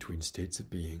wildly between states of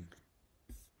being.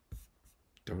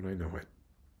 Don't I know it?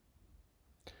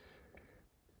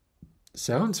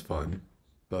 Sounds fun,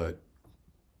 but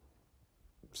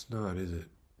it's not, is it?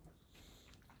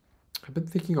 I've been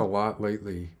thinking a lot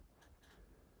lately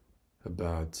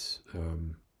about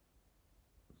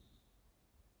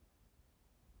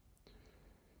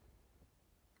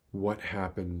what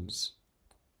happens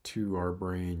to our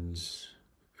brains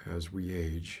as we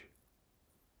age,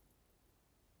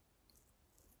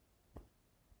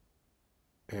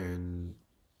 and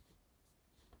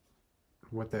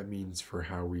what that means for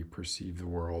how we perceive the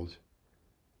world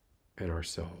and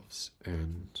ourselves,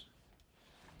 and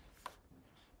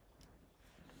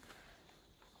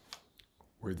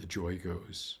where the joy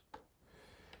goes.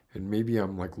 And maybe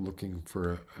I'm like looking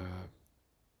for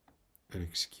an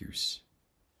excuse.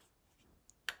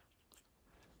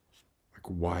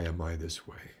 Like, why am I this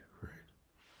way, right?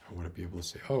 I want to be able to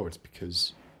say, oh, it's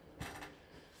because,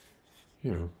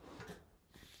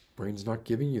 brain's not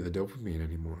giving you the dopamine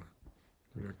anymore.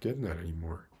 You're not getting that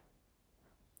anymore.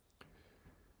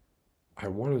 I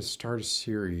want to start a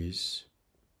series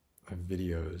of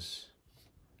videos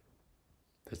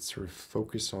that sort of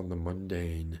focus on the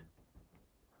mundane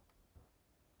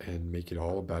and make it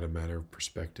all about a matter of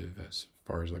perspective as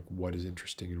far as like what is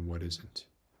interesting and what isn't.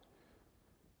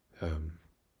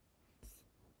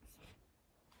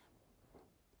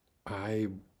 I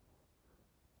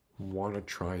want to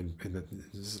try and this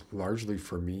is largely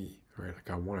for me, right? Like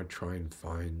I want to try and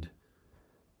find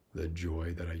the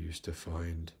joy that I used to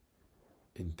find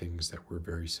in things that were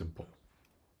very simple.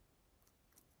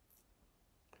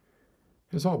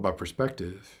 It's all about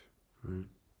perspective, right?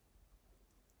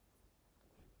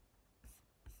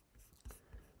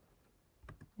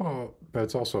 Well, but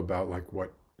it's also about like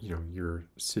what, your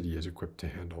city is equipped to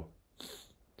handle.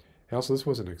 And also, this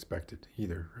wasn't expected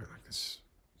either, right? Like this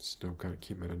snow kind of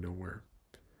came out of nowhere.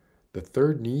 The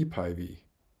third knee Pivy.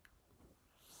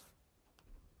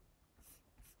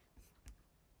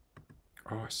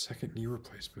 Oh, a second knee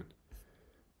replacement.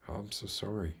 Oh, I'm so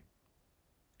sorry.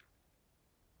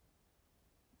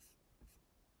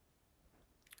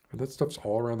 And that stuff's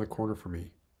all around the corner for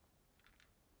me.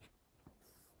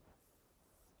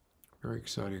 Very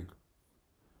exciting.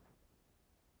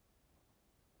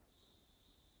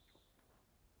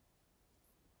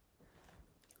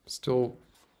 Still,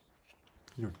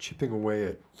 chipping away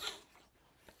at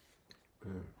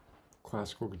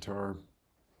classical guitar.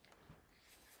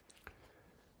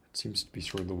 It seems to be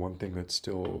sort of the one thing that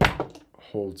still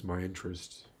holds my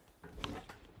interest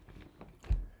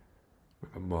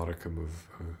with a modicum of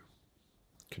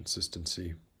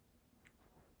consistency.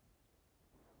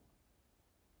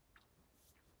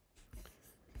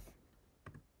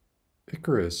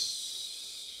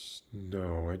 Icarus,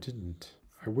 no, I didn't.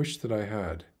 I wish that I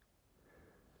had.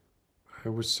 I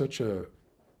was too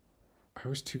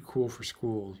cool for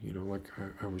school, like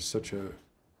I was such a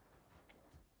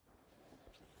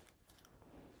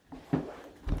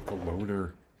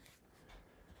loner.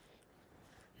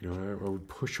 I would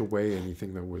push away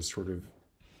anything that was sort of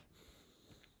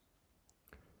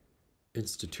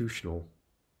institutional.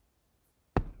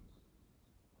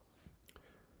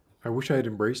 I wish I had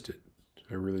embraced it.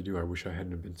 I really do. I wish I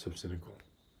hadn't been so cynical.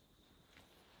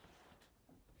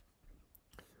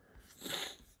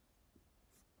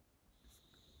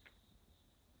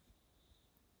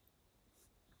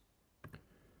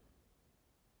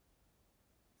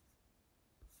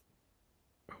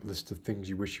 A list of things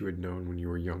you wish you had known when you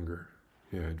were younger.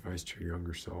 Yeah, advice to your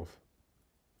younger self.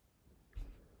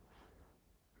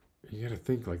 You gotta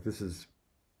think like this is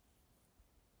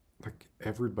like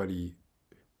everybody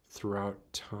throughout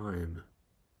time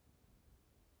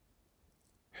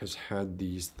has had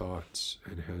these thoughts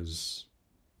and has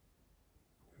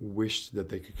wished that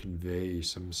they could convey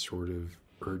some sort of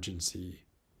urgency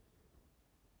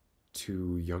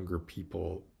to younger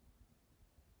people.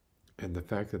 And the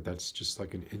fact that that's just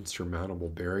like an insurmountable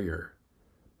barrier,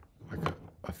 like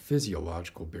a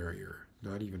physiological barrier,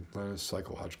 not a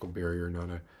psychological barrier,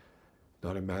 not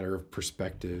a matter of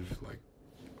perspective, like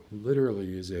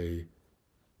literally is a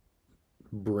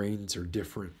brains are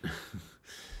different.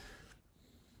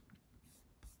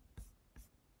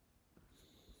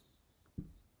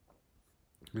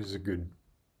 This is a good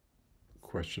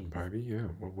question, Pivy. Yeah,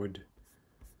 what would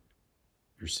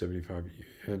your 75,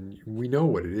 and we know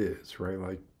what it is, right?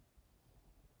 Like,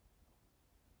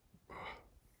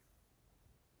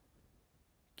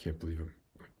 can't believe I'm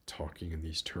like talking in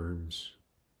these terms.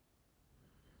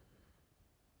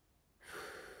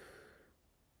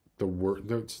 The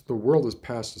world has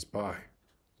passed us by.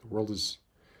 The world is,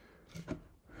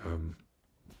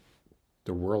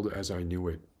 the world as I knew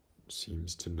it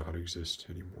seems to not exist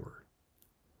anymore.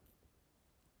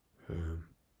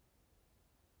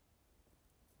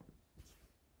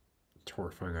 It's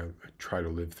horrifying. I try to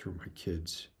live through my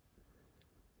kids.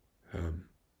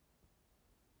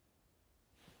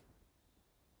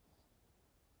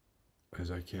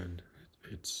 As I can.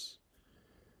 It's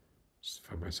just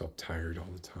find myself tired all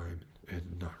the time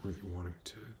and not really wanting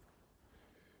to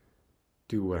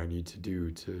do what I need to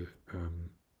do to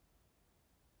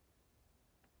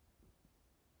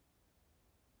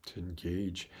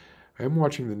engage. I am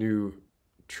watching the new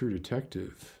True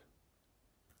Detective.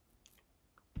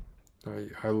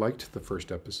 I liked the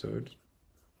first episode.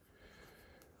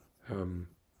 I don't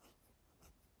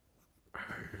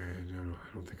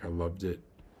think I loved it,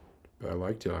 but I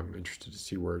liked it. I'm interested to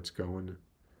see where it's going.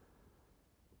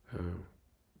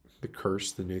 The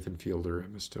Curse, the Nathan Fielder,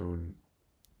 Emma Stone,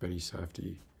 Benny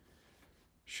Safdie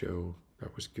show,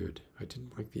 that was good. I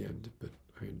didn't like the end, but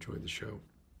I enjoyed the show.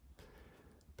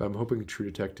 But I'm hoping True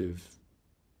Detective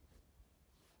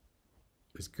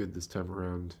is good this time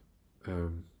around.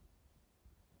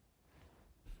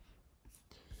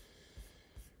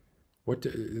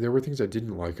 There were things I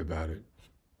didn't like about it.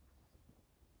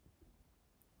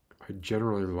 I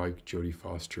generally like Jodie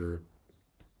Foster.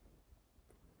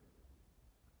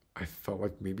 I felt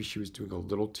like maybe she was doing a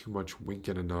little too much wink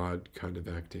and a nod kind of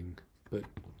acting, but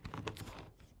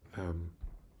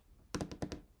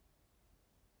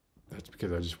that's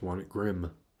because I just want it grim.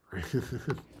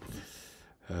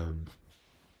 um,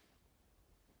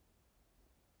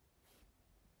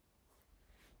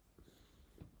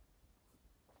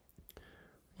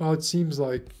 well, it seems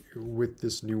like with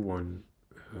this new one,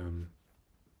 um,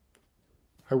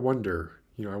 I wonder,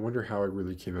 I wonder how it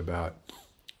really came about.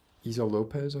 Isa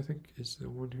Lopez, I think, is the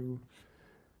one who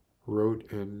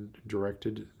wrote and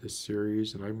directed this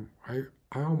series, and I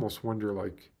almost wonder,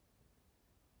 like,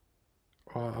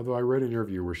 although I read an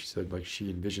interview where she said like she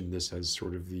envisioned this as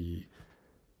sort of the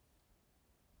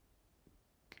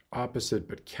opposite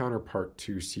but counterpart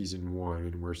to season one,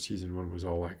 and where season one was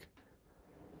all like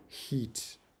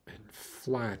heat and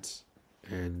flat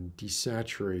and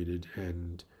desaturated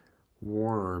and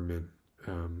warm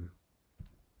and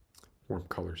warm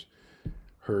colors.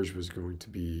 Hers was going to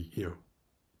be,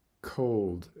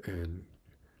 cold and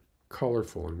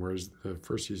colorful, and whereas the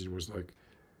first season was like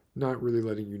not really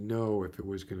letting you know if it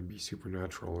was going to be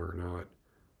supernatural or not.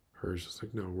 Hers was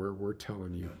like, no, we're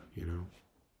telling you,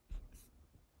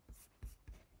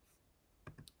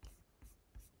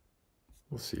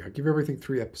 We'll see. I give everything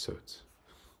 3 episodes.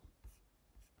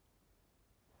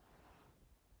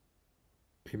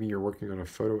 Amy, you're working on a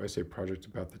photo essay project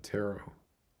about the tarot.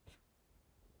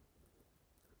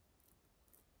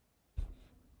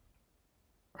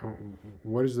 Oh,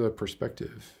 what is the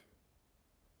perspective?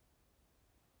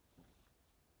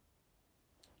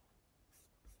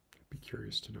 I'd be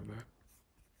curious to know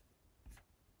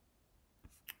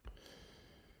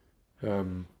that.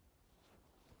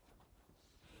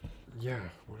 Yeah,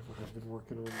 what have I been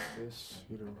working on this,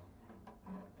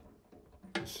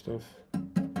 this stuff.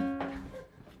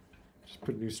 Just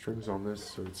put new strings on this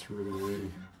so it's really,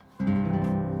 really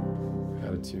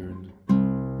out of tune.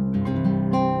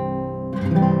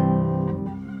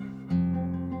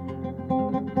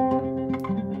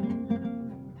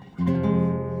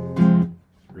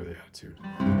 Really out of tune.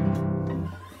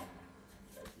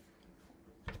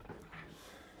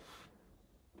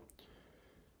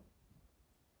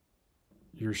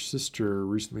 Your sister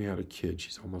recently had a kid.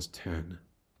 She's almost 10.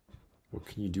 What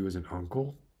can you do as an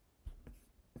uncle?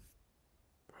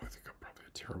 Oh, I think I'm probably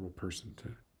a terrible person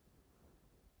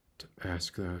to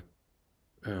ask that.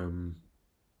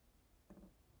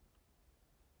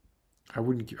 I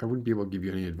wouldn't be able to give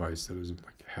you any advice that isn't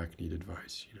like hackneyed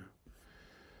advice,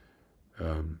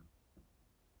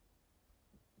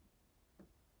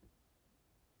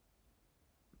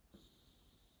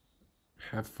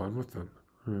 Have fun with them.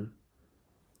 Huh?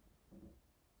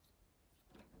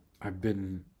 I've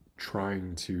been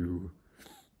trying to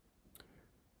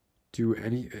do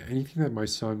anything that my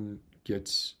son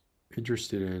gets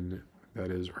interested in that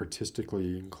is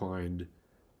artistically inclined.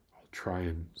 I'll try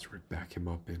and sort of back him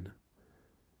up in.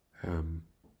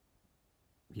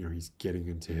 He's getting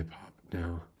into hip hop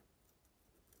now,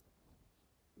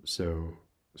 so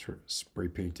sort of spray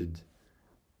painted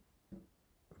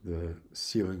the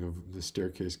ceiling of the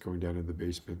staircase going down to the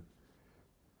basement,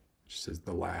 which says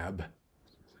the lab.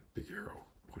 Big arrow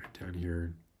pointed down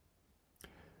here.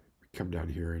 We come down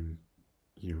here and,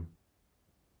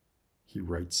 he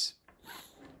writes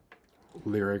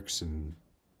lyrics and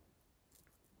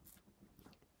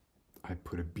I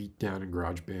put a beat down in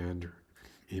GarageBand or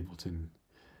Ableton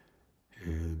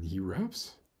and he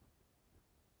raps.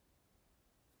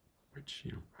 Which,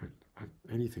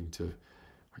 anything to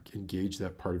like engage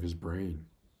that part of his brain.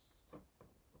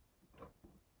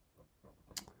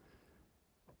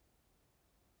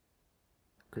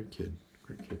 Great kid.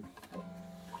 Great kid.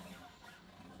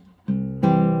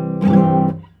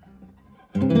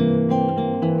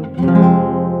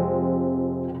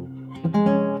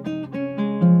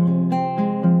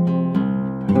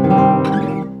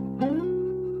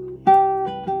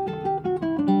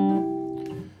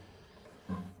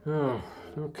 Oh,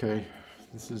 okay.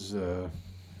 This is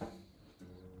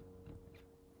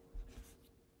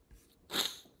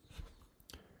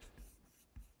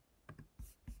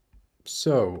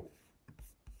so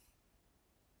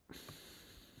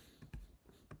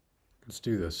let's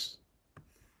do this.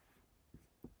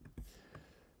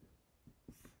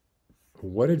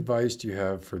 What advice do you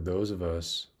have for those of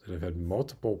us that have had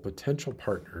multiple potential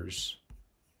partners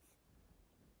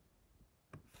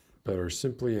but are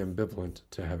simply ambivalent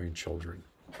to having children?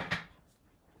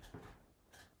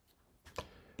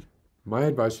 My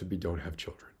advice would be don't have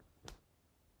children.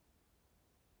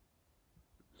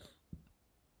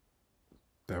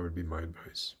 That would be my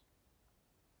advice.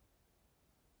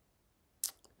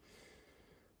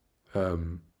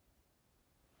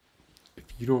 If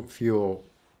you don't feel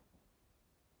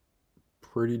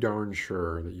pretty darn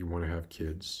sure that you want to have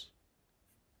kids,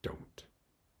 don't.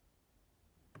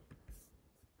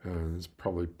 It's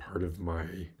probably part of my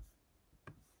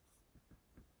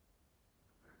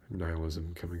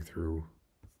nihilism coming through.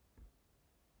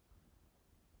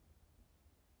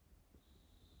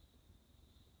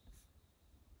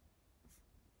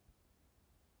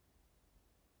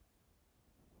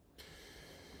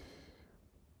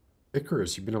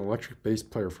 Icarus, you've been an electric bass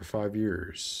player for 5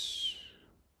 years.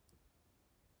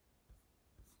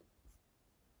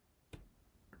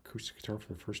 Acoustic guitar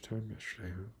for the first time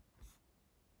yesterday, huh?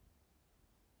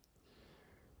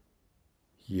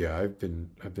 Yeah, I've been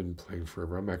playing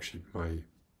forever. I'm actually I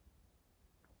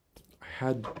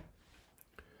had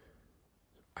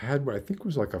what I think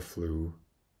was like a flu,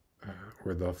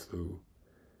 or the flu,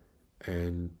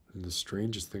 and the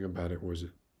strangest thing about it was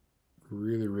it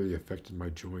really, really affected my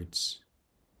joints.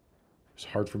 It was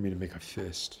hard for me to make a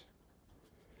fist,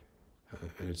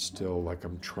 and it's still like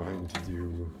I'm trying to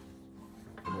do.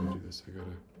 I'm gonna do this. I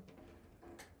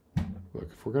gotta look.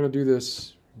 If we're gonna do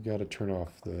this, we gotta turn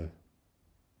off the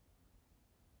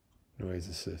noise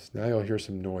assist. Now you'll hear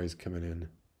some noise coming in.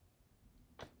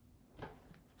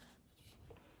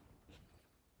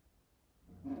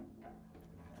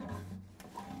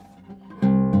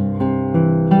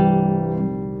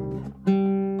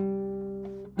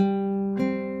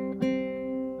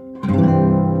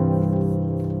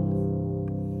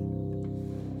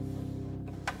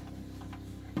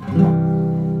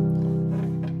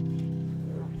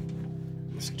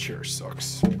 This chair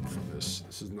sucks for this.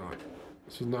 This is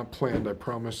not planned, I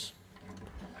promise.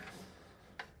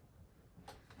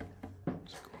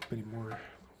 Let's go up anymore.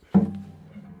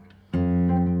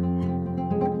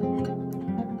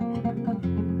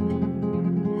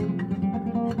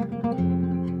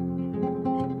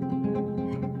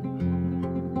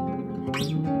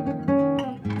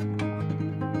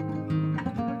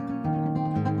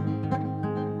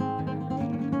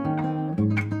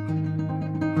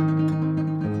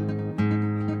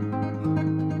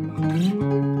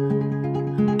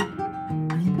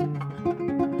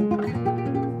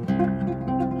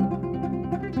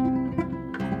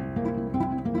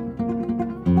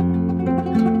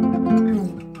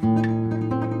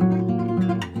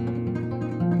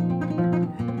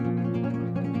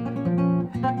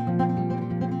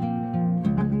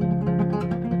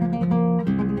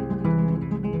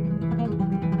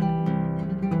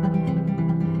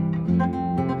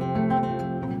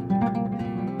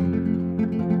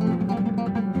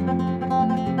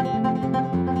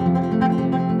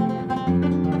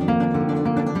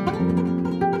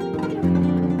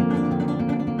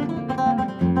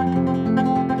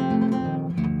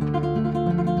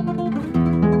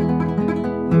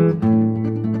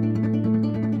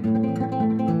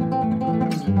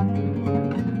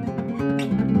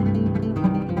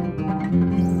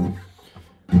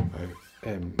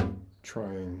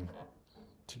 Trying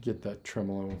to get that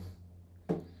tremolo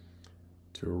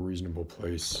to a reasonable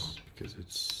place because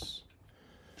it's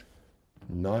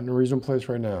not in a reasonable place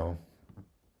right now.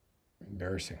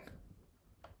 Embarrassing.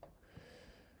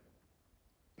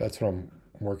 That's what I'm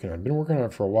working on. I've been working on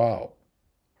it for a while.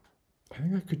 I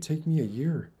think that could take me a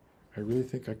year. I really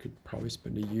think I could probably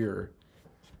spend a year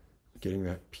getting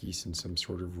that piece in some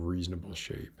sort of reasonable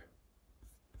shape.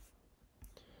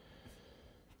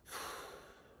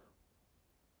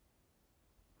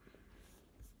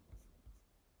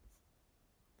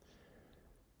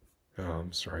 Oh,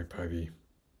 I'm sorry, Pivy.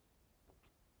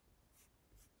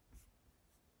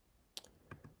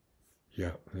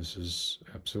 Yeah, this is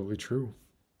absolutely true.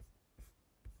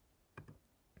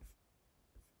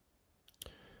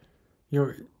 You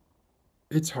know,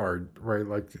 it's hard, right?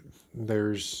 Like,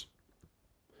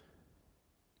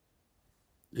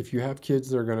 if you have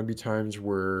kids, there are going to be times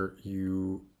where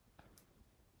you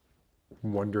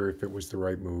wonder if it was the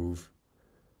right move,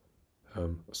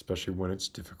 especially when it's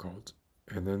difficult.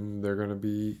 And then there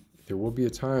will be a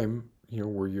time,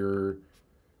 where you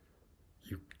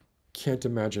can't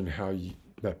imagine how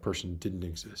that person didn't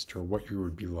exist or what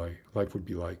life would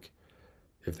be like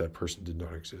if that person did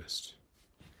not exist.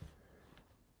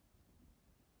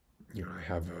 I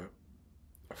have a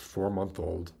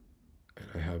 4-month-old, and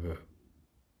I have a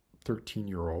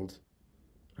 13-year-old,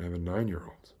 I have a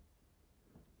 9-year-old.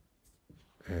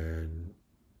 And,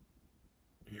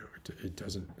 it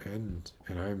doesn't end.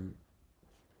 And I'm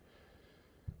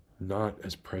not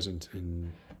as present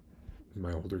in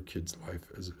my older kid's life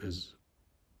as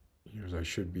I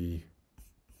should be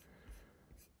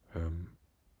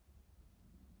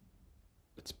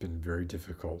It's been very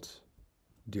difficult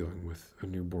dealing with a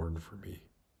newborn for me.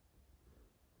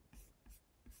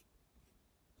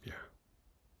 Yeah.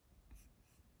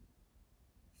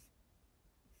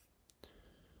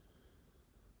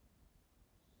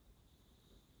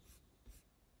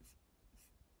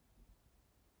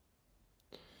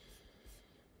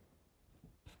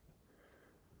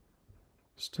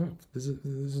 Stuff. This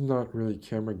is not really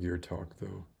camera gear talk,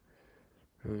 though.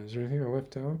 Is there anything I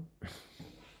left out?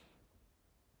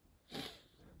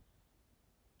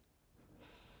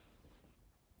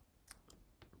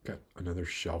 Got another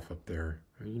shelf up there.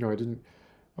 You know, I didn't.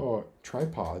 Oh,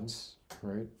 tripods,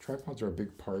 right? Tripods are a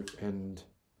big part, and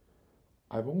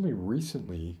I've only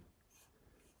recently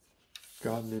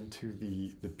gotten into the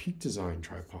Peak Design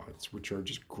tripods, which are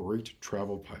just great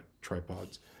travel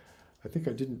tripods. I think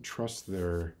I didn't trust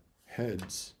their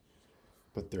heads,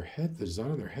 but the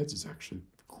design on their heads is actually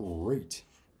great.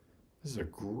 This is a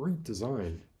great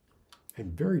design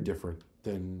and very different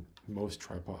than most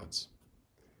tripods.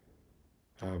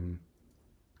 And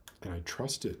I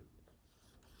trust it.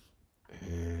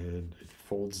 And it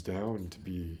folds down to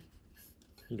be,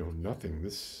 you know, nothing.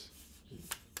 This,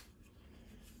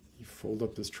 you fold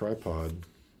up this tripod.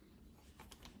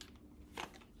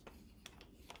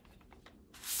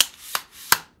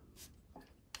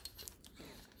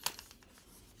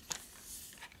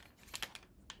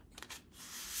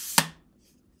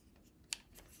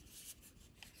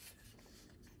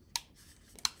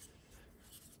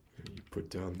 And you put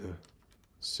down the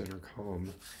center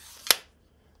column.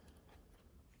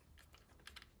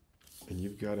 And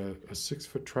you've got a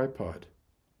 6-foot tripod.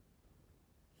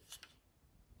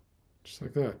 Just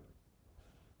like that.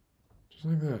 Just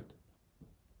like that.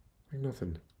 Like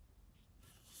nothing.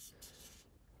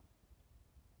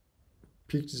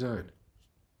 Peak Design.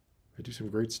 They do some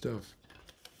great stuff.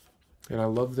 And I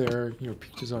love their, you know,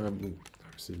 Peak Design. I'm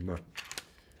obviously not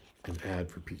an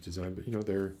ad for Peak Design, but you know,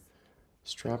 their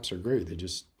straps are great. They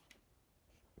just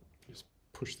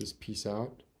push this piece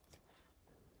out.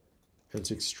 And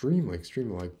it's extremely,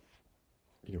 like,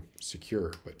 you know,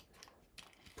 secure, but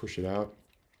push it out.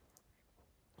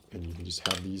 And you can just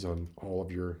have these on all of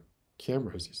your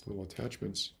cameras, these little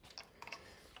attachments.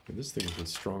 And this thing is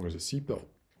as strong as a seatbelt.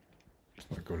 It's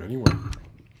not going anywhere.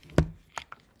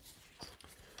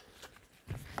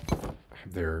 I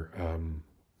have their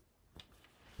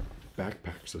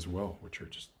backpacks as well, which are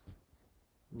just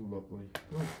lovely.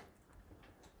 Oh.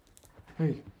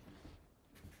 Hey.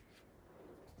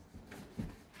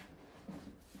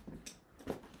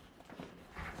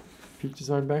 Peak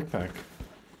Design backpack.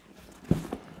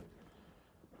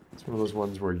 It's one of those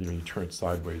ones where, you know, you turn it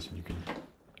sideways and you can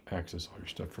access all your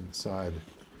stuff from the side.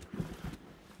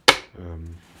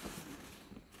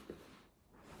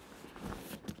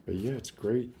 But yeah, it's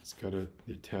great. It's got the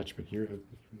attachment here,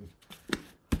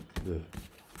 the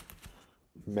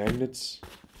magnets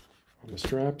on the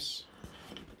straps.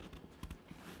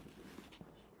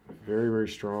 Very, very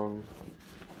strong.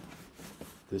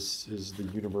 This is the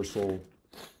universal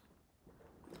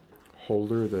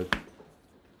holder that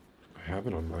I have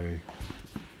it on my.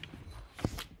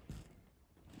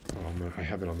 I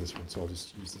have it on this one, so I'll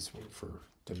just use this one for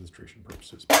demonstration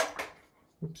purposes.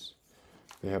 Oops.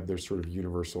 They have their sort of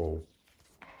universal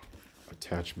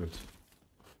attachment.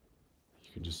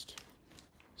 You can just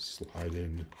slide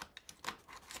in.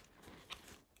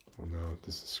 Oh no,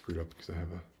 this is screwed up because I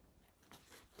have a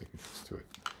thing next to it.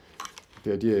 But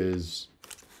the idea is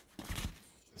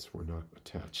this were not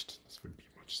attached. This would be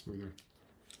much smoother.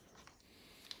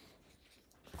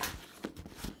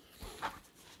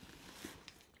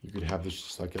 You could have this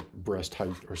just like at breast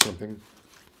height or something.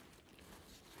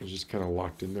 It's just kind of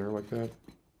locked in there like that,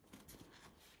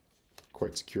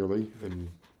 quite securely, and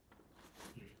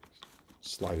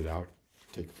slide it out.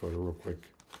 Take a photo real quick.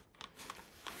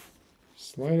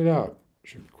 Slide it out.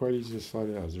 Should be quite easy to slide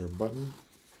it out. Is there a button?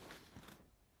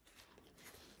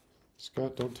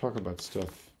 Scott, don't talk about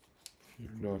stuff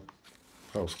you're not.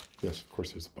 Oh, yes, of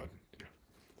course there's a button. Yeah.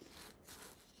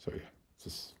 So yeah, it's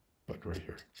this button right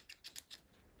here.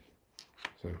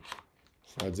 So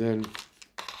slides in.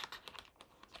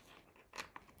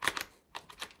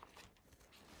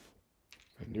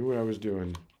 I knew what I was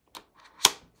doing.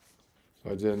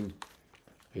 Slides in.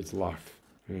 It's locked.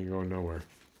 It ain't going nowhere.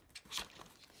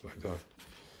 Slides out.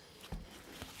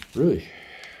 Really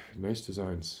nice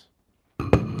designs.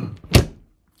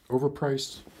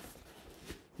 Overpriced?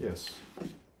 Yes.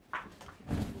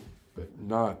 But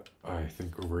not, I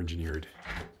think, over-engineered.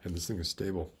 And this thing is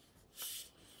stable.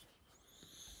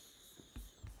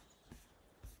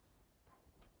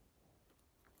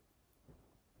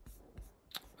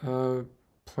 Uh,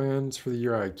 Plans for the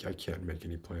year? I can't make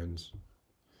any plans.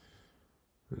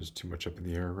 There's too much up in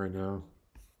the air right now.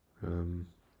 Um,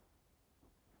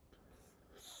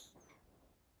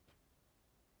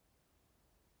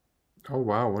 oh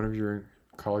wow, one of your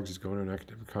colleagues is going to an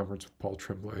academic conference with Paul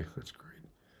Tremblay. That's great.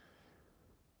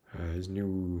 His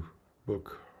new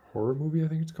book, horror movie, I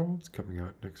think it's called. It's coming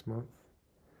out next month.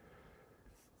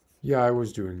 Yeah, I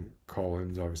was doing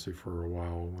call-ins obviously for a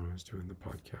while when I was doing the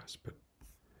podcast, but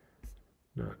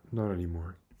not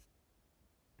anymore.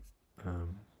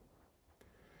 Um,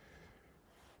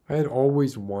 I had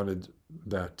always wanted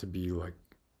that to be like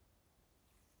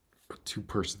a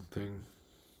two-person thing.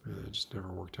 It just never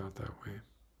worked out that way.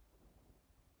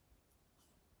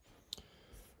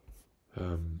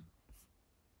 Um,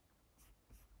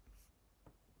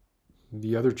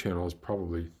 the other channel is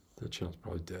probably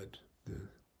dead. The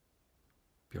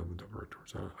Beyond the Double Red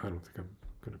Doors. I don't think I'm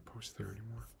gonna post there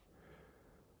anymore.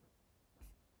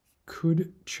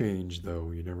 Could change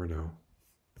though. You never know.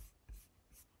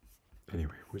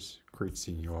 Anyway, it was great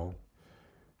seeing you all,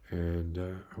 and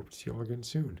I hope to see you all again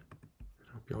soon.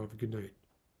 I hope you all have a good night.